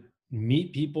to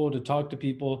meet people, to talk to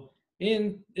people,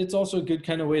 and it's also a good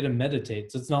kind of way to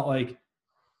meditate. So it's not like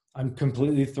I'm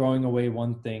completely throwing away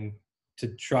one thing to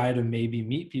try to maybe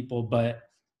meet people, but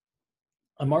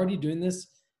I'm already doing this.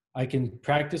 I can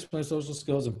practice my social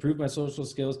skills, improve my social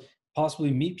skills,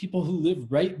 possibly meet people who live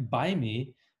right by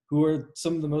me, who are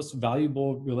some of the most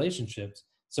valuable relationships.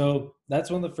 So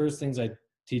that's one of the first things I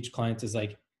teach clients is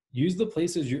like, use the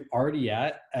places you're already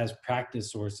at as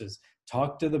practice sources.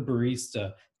 Talk to the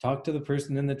barista, talk to the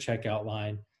person in the checkout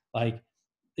line. Like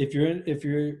if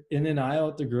you're in an aisle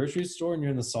at the grocery store and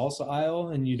you're in the salsa aisle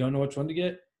and you don't know which one to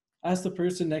get, ask the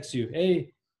person next to you,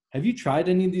 hey, have you tried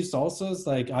any of these salsas?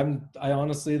 Like I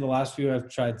honestly, the last few I've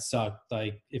tried sucked.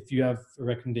 Like if you have a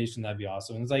recommendation, that'd be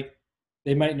awesome. And it's like,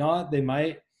 they might not, they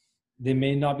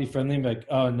may not be friendly and be like,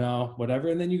 oh no, whatever.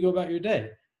 And then you go about your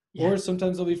day. Yeah. Or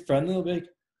sometimes they'll be friendly. They'll be like,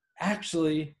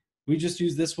 actually, we just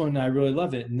use this one and I really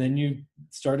love it. And then you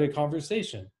start a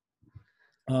conversation.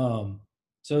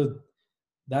 So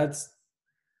that's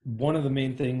one of the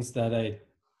main things that I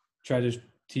try to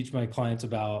teach my clients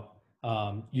about,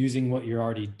 using what you're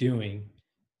already doing.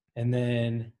 And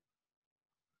then,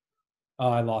 oh,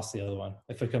 I lost the other one.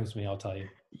 If it comes to me, I'll tell you.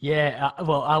 Yeah,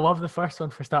 well, I love the first one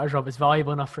for starters, Rob. It's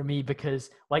valuable enough for me because,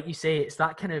 like you say, it's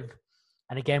that kind of,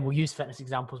 and again, we'll use fitness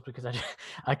examples because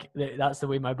that's the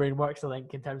way my brain works, I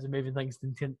think, in terms of moving things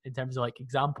in terms of like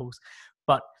examples.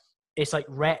 But it's like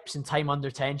reps and time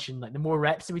under tension. Like the more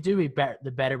reps that we do,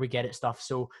 the better we get at stuff.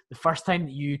 So the first time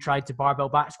that you tried to barbell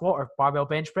back squat or barbell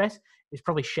bench press is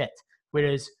probably shit.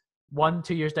 Whereas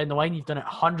 1-2 years down the line, you've done it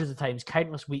hundreds of times,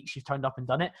 countless weeks, you've turned up and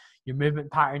done it. Your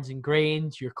movement pattern's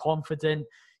ingrained, you're confident,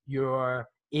 you're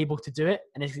able to do it.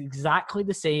 And it's exactly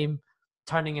the same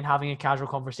turning and having a casual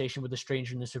conversation with a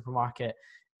stranger in the supermarket,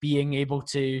 being able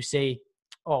to say,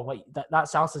 oh, like that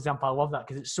salsa example, I love that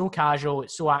because it's so casual,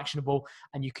 it's so actionable,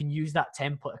 and you can use that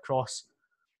template across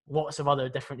lots of other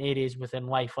different areas within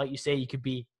life. Like you say, you could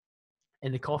be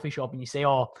in the coffee shop and you say,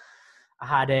 oh,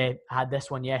 I had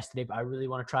this one yesterday, but I really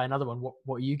want to try another one.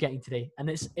 What are you getting today? And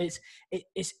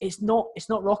it's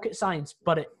not rocket science,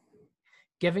 but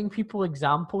giving people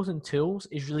examples and tools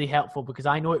is really helpful because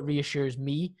I know it reassures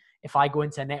me if I go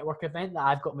into a network event that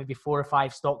I've got maybe 4 or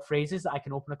 5 stock phrases that I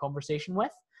can open a conversation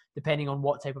with, depending on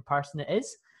what type of person it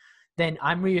is. Then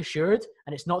I'm reassured.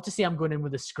 And it's not to say I'm going in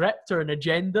with a script or an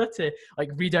agenda to like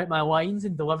read out my lines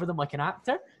and deliver them like an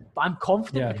actor, but I'm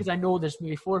confident because I know there's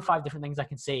maybe 4 or 5 different things I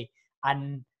can say.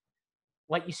 And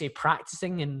like you say,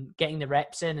 practicing and getting the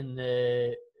reps in and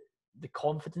the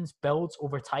confidence builds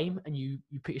over time, and you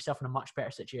put yourself in a much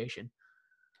better situation.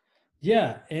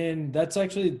 Yeah. And that's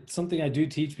actually something I do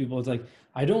teach people. It's like,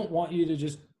 I don't want you to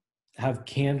just have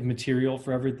canned material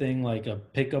for everything, like a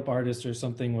pickup artist or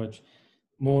something, which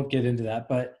won't get into that.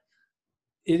 But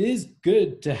it is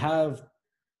good to have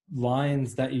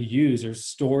lines that you use or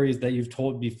stories that you've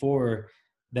told before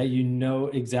that you know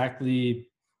exactly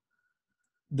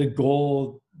the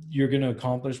goal you're going to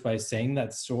accomplish by saying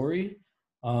that story,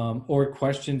 or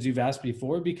questions you've asked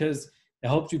before, because it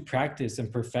helps you practice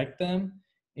and perfect them.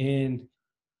 And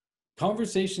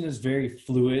conversation is very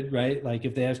fluid, right? Like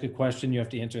if they ask a question, you have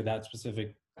to answer that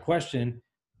specific question.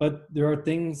 But there are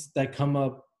things that come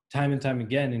up time and time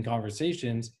again in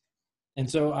conversations. And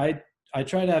so I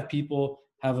try to have people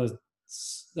have a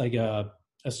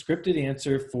scripted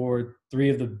answer for 3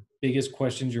 of the biggest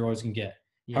questions you're always going to get.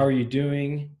 Yeah. How are you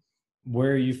doing?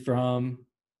 Where are you from?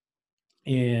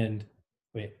 And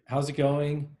wait, how's it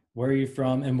going? Where are you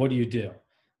from? And what do you do?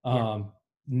 Yeah.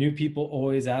 New people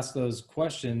always ask those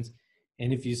questions.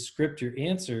 And if you script your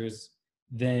answers,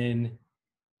 then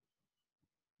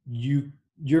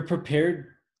you're prepared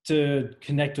to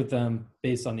connect with them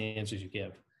based on the answers you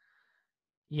give.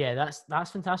 Yeah,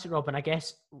 that's fantastic, Rob. And I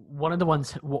guess one of the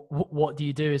ones, what do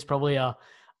you do, is probably a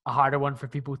harder one for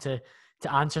people to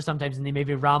answer sometimes, and they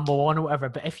maybe ramble on or whatever.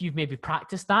 But if you've maybe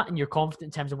practiced that and you're confident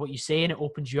in terms of what you say, and it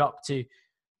opens you up to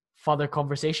further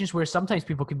conversations, where sometimes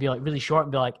people can be like really short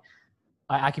and be like,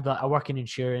 I could be like, I work in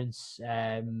insurance.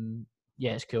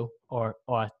 Yeah, it's cool. Or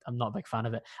I'm not a big fan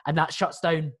of it. And that shuts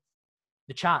down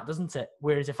the chat, doesn't it?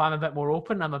 Whereas if I'm a bit more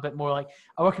open, I'm a bit more like,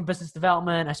 I work in business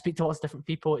development, I speak to lots of different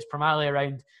people, it's primarily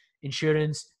around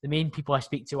insurance, the main people I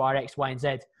speak to are X, Y, and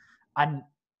Z. And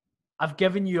I've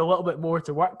given you a little bit more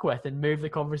to work with and move the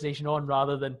conversation on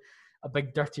rather than a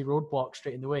big dirty roadblock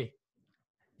straight in the way.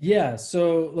 Yeah,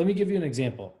 so let me give you an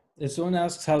example. If someone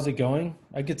asks, how's it going?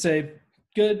 I could say,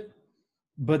 good.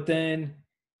 but then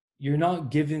you're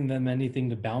not giving them anything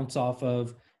to bounce off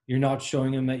of. You're not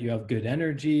showing them that you have good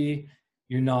energy.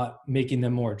 You're not making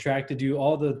them more attracted to you.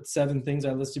 All the 7 things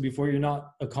I listed before, you're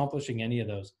not accomplishing any of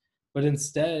those. But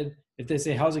instead, if they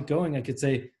say, how's it going? I could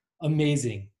say,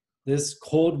 amazing. This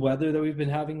cold weather that we've been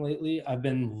having lately, I've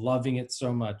been loving it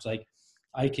so much. Like,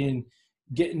 I can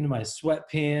get into my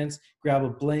sweatpants, grab a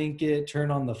blanket,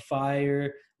 turn on the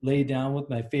fire, lay down with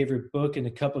my favorite book and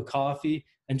a cup of coffee,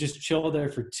 and just chill there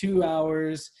for 2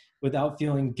 hours without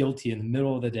feeling guilty in the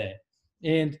middle of the day.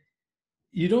 And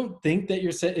you don't think that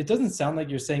you're saying, it doesn't sound like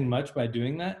you're saying much by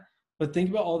doing that, but think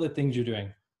about all the things you're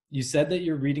doing. You said that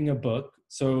you're reading a book,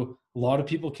 so a lot of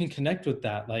people can connect with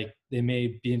that. Like, they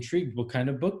may be intrigued, what kind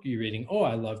of book are you reading? Oh,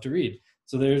 I love to read.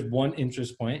 So there's one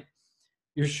interest point.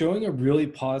 You're showing a really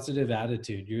positive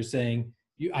attitude. You're saying,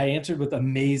 I answered with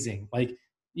amazing. Like,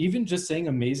 even just saying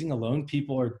amazing alone,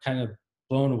 people are kind of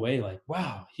blown away. Like,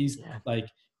 wow, he's like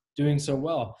doing so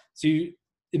well. So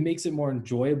it makes it more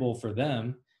enjoyable for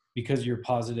them because your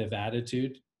positive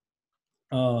attitude.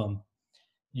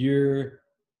 You're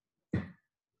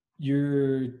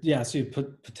so you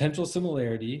put potential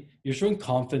similarity. You're showing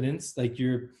confidence, like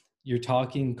you're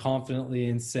talking confidently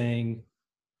and saying,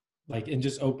 like, and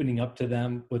just opening up to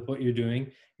them with what you're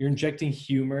doing. You're injecting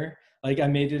humor. Like, I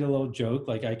made it a little joke,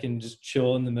 like I can just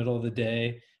chill in the middle of the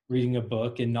day reading a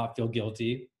book and not feel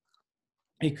guilty.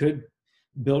 It could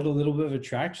build a little bit of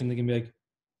attraction. They can be like,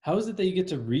 how is it that you get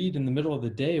to read in the middle of the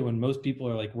day when most people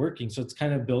are like working? So it's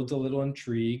kind of builds a little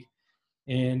intrigue,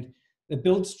 and it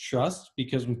builds trust,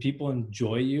 because when people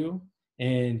enjoy you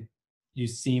and you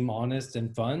seem honest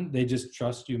and fun, they just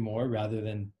trust you more rather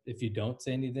than if you don't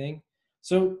say anything.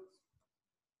 So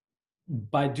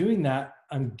by doing that,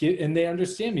 and they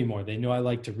understand me more. They know I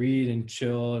like to read and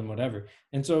chill and whatever.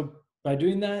 And so by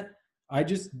doing that, I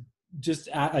just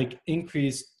like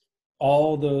increase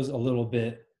all those a little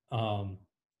bit,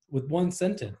 with one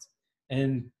sentence.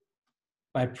 And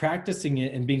by practicing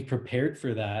it and being prepared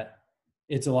for that,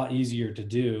 it's a lot easier to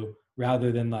do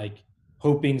rather than like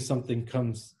hoping something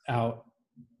comes out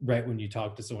right when you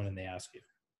talk to someone and they ask you.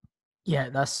 Yeah,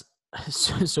 that's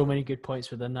so many good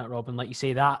points within that, Robin. Like you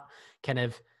say, that kind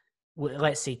of,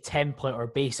 let's say, template or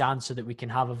base answer that we can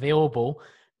have available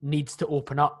needs to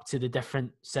open up to the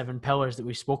different 7 pillars that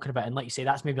we've spoken about. And like you say,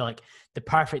 that's maybe like the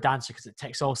perfect answer because it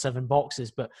ticks all 7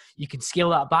 boxes, but you can scale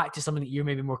that back to something that you're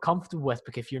maybe more comfortable with,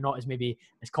 because if you're not maybe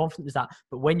as confident as that,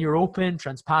 but when you're open,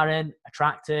 transparent,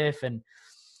 attractive, and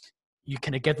you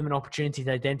kind of give them an opportunity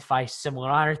to identify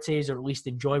similarities, or at least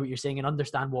enjoy what you're saying and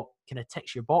understand what kind of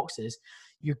ticks your boxes,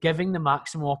 you're giving the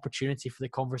maximum opportunity for the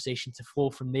conversation to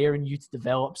flow from there and you to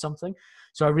develop something.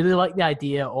 So I really like the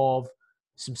idea of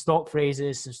some stock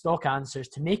phrases, some stock answers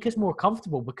to make us more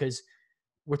comfortable, because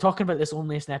we're talking about this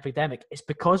loneliness and epidemic. It's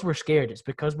because we're scared. It's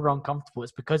because we're uncomfortable.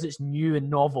 It's because it's new and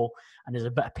novel, and there's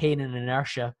a bit of pain and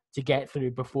inertia to get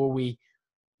through before we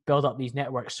build up these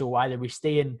networks. So either we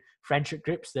stay in friendship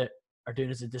groups that are doing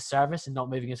us a disservice and not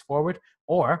moving us forward,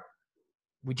 or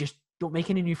we just don't make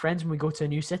any new friends when we go to a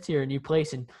new city or a new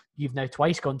place. And you've now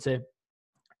twice gone to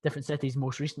different cities,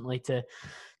 most recently to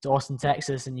Austin,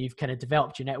 Texas, and you've kind of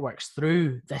developed your networks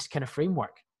through this kind of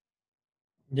framework.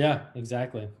 Yeah,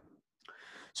 exactly.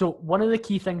 So one of the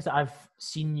key things that I've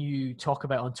seen you talk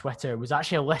about on Twitter was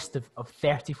actually a list of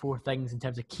 34 things in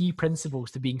terms of key principles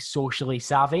to being socially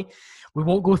savvy. We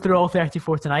won't go through all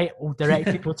 34 tonight. We'll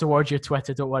direct people towards your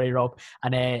Twitter, don't worry, Rob.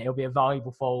 And it'll be a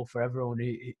valuable follow for everyone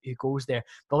who goes there.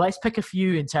 But let's pick a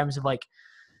few in terms of like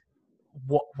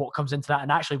what comes into that.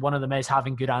 And actually one of them is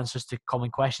having good answers to common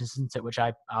questions, isn't it? Which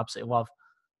I absolutely love.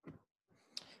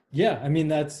 Yeah, I mean,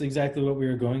 that's exactly what we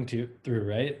were going through,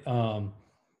 right?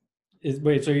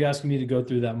 Wait, so are you asking me to go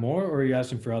through that more, or are you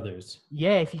asking for others?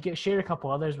 Yeah, if you could share a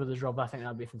couple others with us, Rob, I think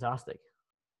that'd be fantastic.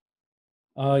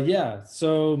 Yeah.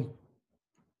 So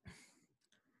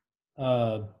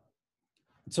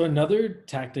another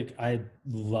tactic I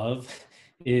love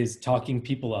is talking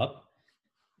people up.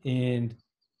 And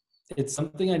it's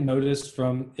something I noticed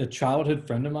from a childhood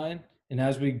friend of mine. And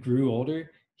as we grew older,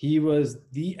 he was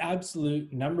the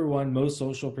absolute number one most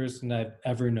social person I've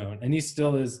ever known. And he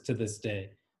still is to this day.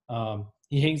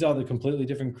 He hangs out with a completely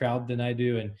different crowd than I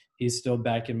do. And he's still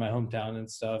back in my hometown and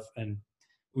stuff. And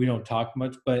we don't talk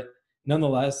much, but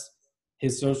nonetheless,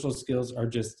 his social skills are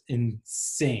just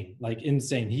insane, like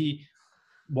insane. He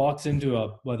walks into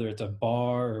whether it's a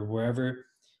bar or wherever,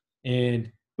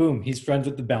 and boom, he's friends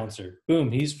with the bouncer.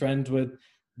 Boom, he's friends with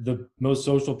the most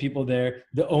social people there.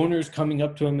 The owner's coming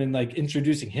up to him and like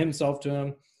introducing himself to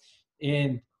him.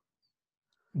 And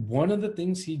one of the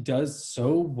things he does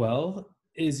so well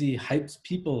is he hypes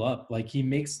people up. Like, he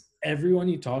makes everyone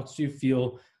he talks to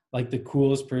feel like the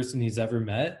coolest person he's ever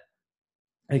met.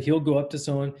 Like he'll go up to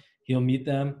someone, he'll meet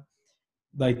them,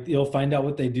 like he'll find out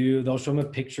what they do. They'll show him a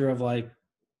picture of like,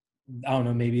 I don't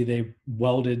know, maybe they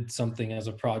welded something as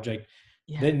a project.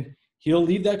 Yeah. Then he'll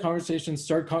leave that conversation,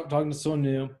 start talking to someone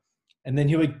new. And then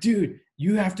he'll like, dude,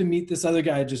 you have to meet this other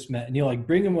guy I just met. And he'll like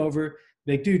bring him over,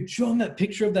 be like, dude, show him that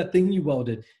picture of that thing you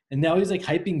welded. And now he's like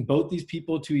hyping both these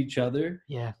people to each other.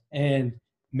 Yeah. And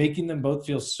making them both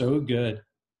feel so good.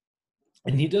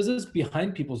 And he does this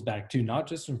behind people's back too, not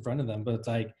just in front of them, but it's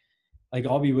like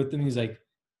I'll be with them. He's like,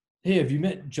 hey, have you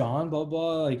met John, blah,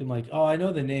 blah. Like, I'm like, oh, I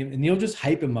know the name. And he'll just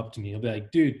hype him up to me. He'll be like,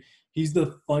 dude, he's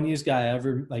the funniest guy I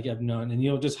ever like I've known. And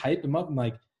he'll just hype him up. I'm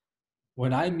like,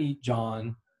 when I meet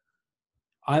John,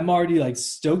 I'm already like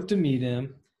stoked to meet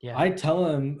him. Yeah. I tell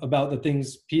him about the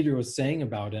things Peter was saying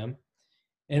about him.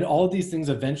 And all these things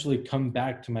eventually come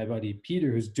back to my buddy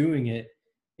Peter, who's doing it.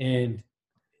 And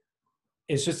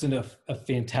it's just a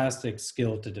fantastic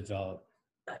skill to develop.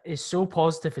 It's so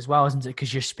positive as well, isn't it?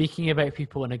 Because you're speaking about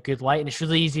people in a good light, and it's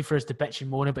really easy for us to bitch and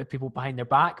moan about people behind their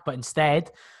back. But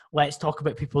instead, let's talk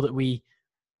about people that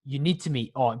you need to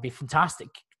meet. Oh, it'd be fantastic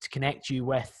to connect you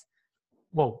with.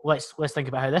 Well, let's think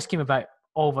about how this came about.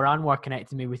 Oliver Anwar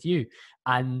connected me with you,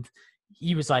 and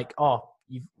he was like, "Oh,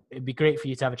 it'd be great for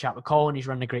you to have a chat with Colin. He's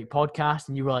running a great podcast."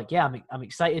 And you were like, "Yeah, I'm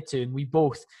excited to." And we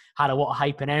both had a lot of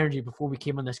hype and energy before we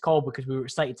came on this call because we were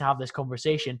excited to have this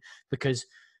conversation because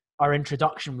our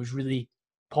introduction was really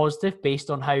positive based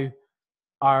on how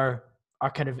our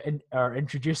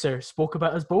introducer spoke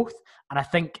about us both. And I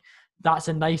think that's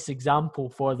a nice example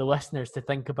for the listeners to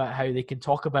think about how they can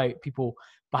talk about people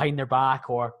behind their back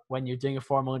or when you're doing a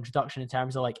formal introduction in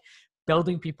terms of like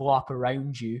building people up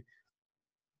around you.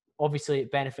 Obviously,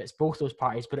 it benefits both those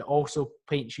parties, but it also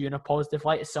paints you in a positive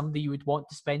light as somebody you would want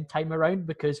to spend time around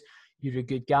because you're a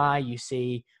good guy. You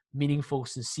say meaningful,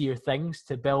 sincere things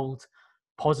to build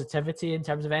positivity in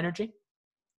terms of energy.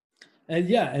 And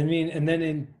yeah, I mean, and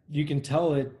then you can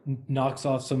tell it knocks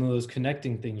off some of those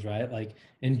connecting things, right? Like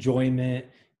enjoyment,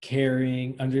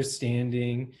 caring,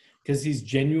 understanding, because he's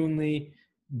genuinely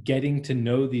getting to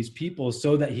know these people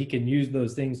so that he can use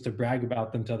those things to brag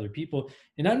about them to other people.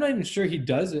 And I'm not even sure he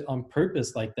does it on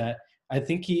purpose like that. I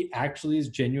think he actually is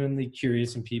genuinely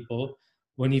curious in people.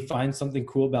 When he finds something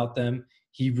cool about them,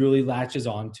 he really latches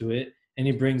onto it and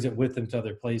he brings it with him to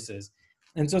other places.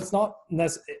 And so it's not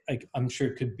unless like I'm sure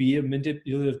it could be a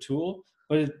manipulative tool,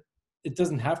 but it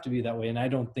doesn't have to be that way. And I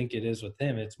don't think it is with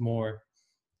him. It's more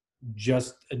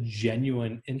just a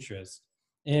genuine interest.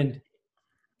 And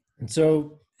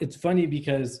so it's funny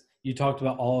because you talked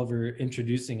about Oliver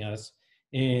introducing us,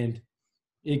 and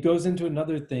it goes into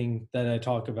another thing that I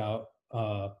talk about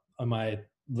on my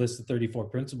list of 34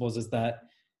 principles is that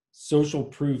social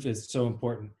proof is so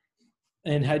important.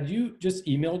 And had you just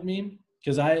emailed me,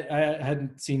 because I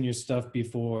hadn't seen your stuff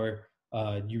before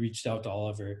you reached out to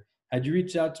Oliver. Had you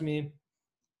reached out to me,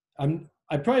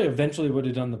 I probably eventually would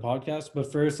have done the podcast,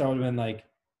 but first I would have been like,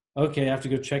 okay, I have to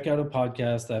go check out a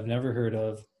podcast that I've never heard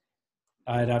of.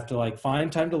 I'd have to like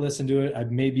find time to listen to it. I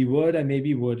maybe would, I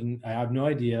maybe wouldn't. I have no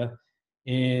idea.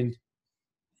 And,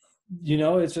 you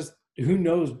know, it's just, who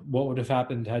knows what would have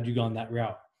happened had you gone that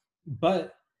route.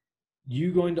 But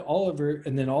you going to Oliver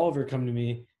and then Oliver come to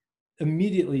me,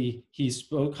 immediately he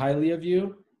spoke highly of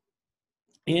you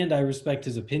and I respect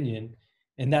his opinion.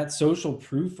 And that social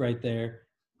proof right there,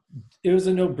 it was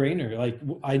a no-brainer. Like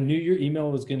I knew your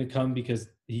email was going to come because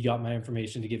he got my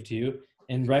information to give to you.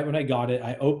 And right when I got it,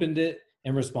 I opened it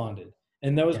and responded.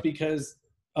 And that was because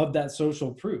of that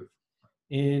social proof.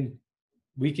 And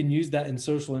we can use that in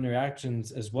social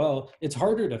interactions as well. It's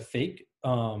harder to fake.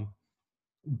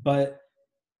 But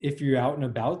if you're out and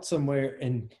about somewhere,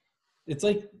 and it's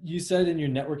like you said in your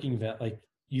networking event, like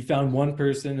you found one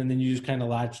person and then you just kind of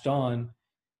latched on,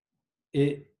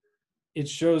 it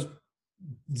shows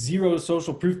zero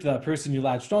social proof to that person you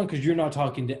latched on because you're not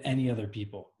talking to any other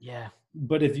people. Yeah.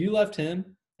 But if you left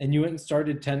him and you went and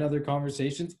started 10 other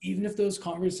conversations, even if those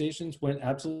conversations went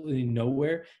absolutely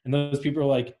nowhere and those people are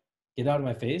like, get out of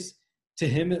my face, to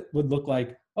him it would look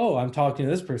like, oh, I'm talking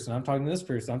to this person, I'm talking to this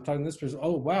person, I'm talking to this person.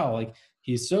 Oh, wow, like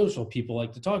he's social. People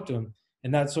like to talk to him.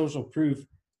 And that social proof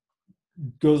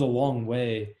goes a long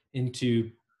way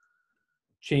into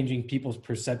changing people's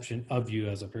perception of you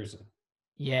as a person.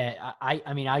 Yeah,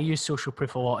 I mean, I use social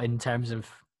proof a lot in terms of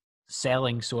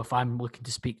selling. So if I'm looking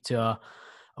to speak to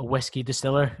a whiskey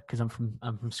distiller, because I'm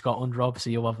from Scotland, Rob, so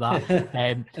you'll love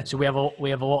that. So we have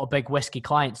a lot of big whiskey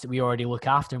clients that we already look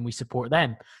after and we support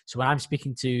them. So when I'm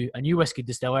speaking to a new whiskey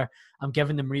distiller, I'm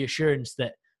giving them reassurance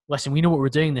that, listen, we know what we're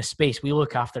doing in this space. We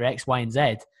look after X, Y, and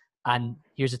Z. and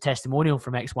here's a testimonial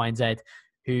from X, Y, and Z,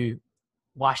 who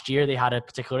last year they had a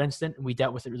particular incident and we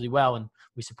dealt with it really well, and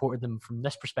we supported them from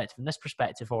this perspective and this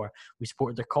perspective, or we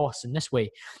supported their costs in this way.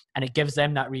 And it gives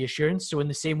them that reassurance. So in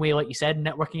the same way, like you said,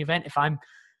 networking event, if I'm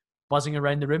buzzing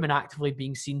around the room and actively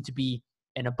being seen to be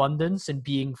in abundance and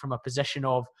being from a position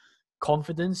of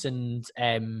confidence and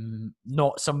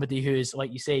not somebody who is,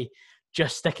 like you say,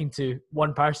 just sticking to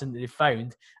one person that they've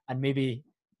found, and maybe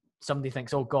somebody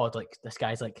thinks, oh God, like this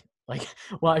guy's like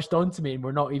latched on to me and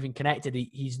we're not even connected.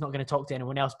 He's not going to talk to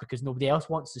anyone else because nobody else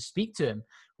wants to speak to him.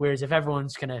 Whereas if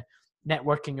everyone's kind of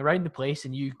networking around the place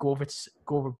and you go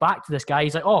over back to this guy,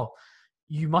 he's like, oh,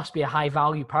 you must be a high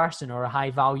value person or a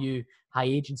high value, high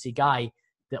agency guy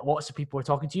that lots of people are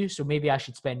talking to you. So maybe I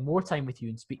should spend more time with you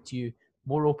and speak to you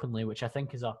more openly, which I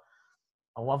think is a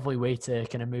lovely way to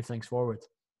kind of move things forward.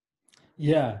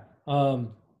 Yeah.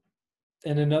 And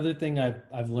another thing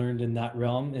I've learned in that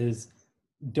realm is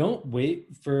don't wait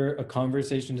for a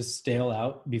conversation to stale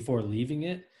out before leaving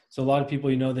it. So a lot of people,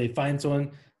 they find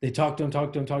someone, they talk to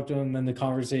them, and then the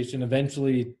conversation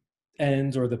eventually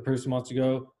ends, or the person wants to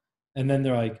go, and then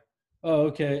they're like, oh,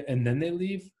 okay, and then they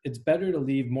leave. It's better to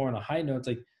leave more on a high note. It's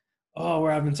like, oh,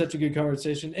 we're having such a good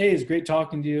conversation. Hey, it's great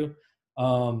talking to you.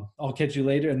 I'll catch you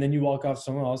later. And then you walk off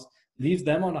somewhere else, leaves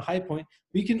them on a high point.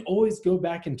 We can always go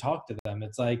back and talk to them.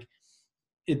 It's like,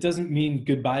 it doesn't mean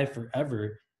goodbye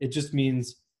forever. It just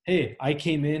means, hey, I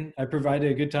came in, I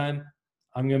provided a good time,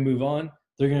 I'm going to move on.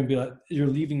 They're going to be like, you're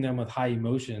leaving them with high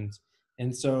emotions.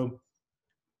 And so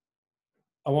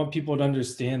I want people to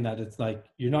understand that it's like,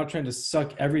 you're not trying to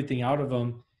suck everything out of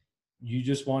them. You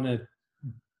just want to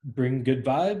bring good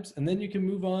vibes, and then you can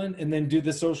move on and then do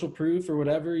the social proof or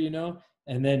whatever,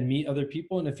 and then meet other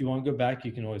people. And if you want to go back,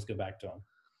 you can always go back to them.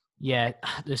 Yeah,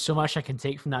 there's so much I can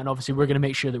take from that. And obviously we're going to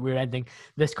make sure that we're ending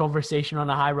this conversation on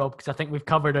a high, Rob, because I think we've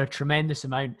covered a tremendous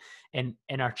amount in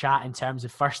our chat in terms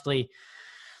of, firstly,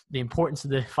 the importance of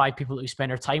the 5 people that we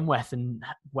spend our time with, and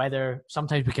whether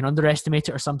sometimes we can underestimate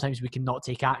it or sometimes we can not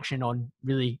take action on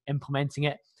really implementing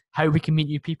it, how we can meet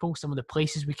new people, some of the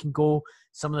places we can go,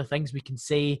 some of the things we can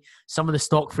say, some of the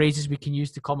stock phrases we can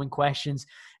use to common questions.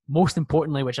 Most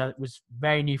importantly, which was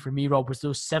very new for me, Rob, was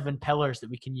those 7 pillars that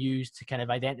we can use to kind of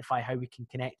identify how we can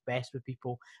connect best with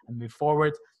people and move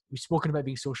forward. We've spoken about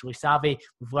being socially savvy.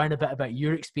 We've learned a bit about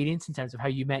your experience in terms of how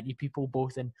you met new people,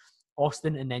 both in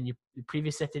Austin and then the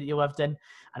previous city that you lived in.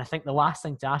 And I think the last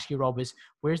thing to ask you, Rob, is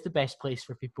where's the best place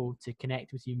for people to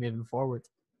connect with you moving forward?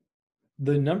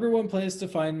 The number one place to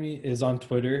find me is on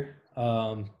Twitter.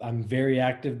 I'm very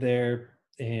active there,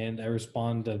 and I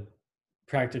respond to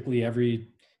practically every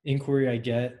inquiry I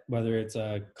get, whether it's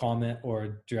a comment or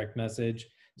a direct message.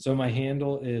 So my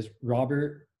handle is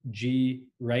Robert G.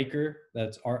 Riker.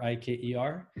 That's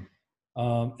Riker.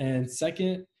 And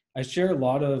second, I share a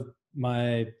lot of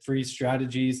my free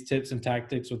strategies, tips, and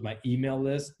tactics with my email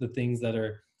list, the things that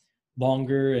are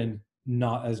longer and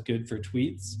not as good for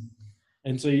tweets.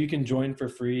 And so you can join for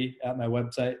free at my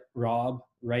website,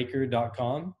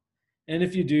 robriker.com. And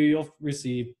if you do, you'll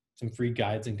receive some free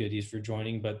guides and goodies for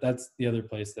joining, but that's the other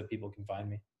place that people can find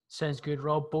me. Sounds good,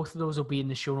 Rob. Both of those will be in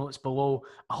the show notes below.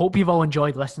 I hope you've all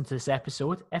enjoyed listening to this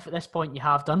episode. If at this point you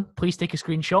have done, please take a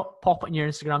screenshot, pop it in your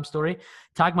Instagram story,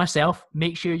 tag myself,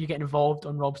 make sure you get involved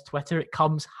on Rob's Twitter. It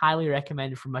comes highly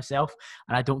recommended from myself,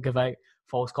 and I don't give out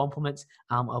false compliments.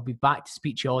 I'll be back to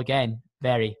speak to you all again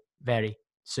very, very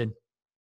soon.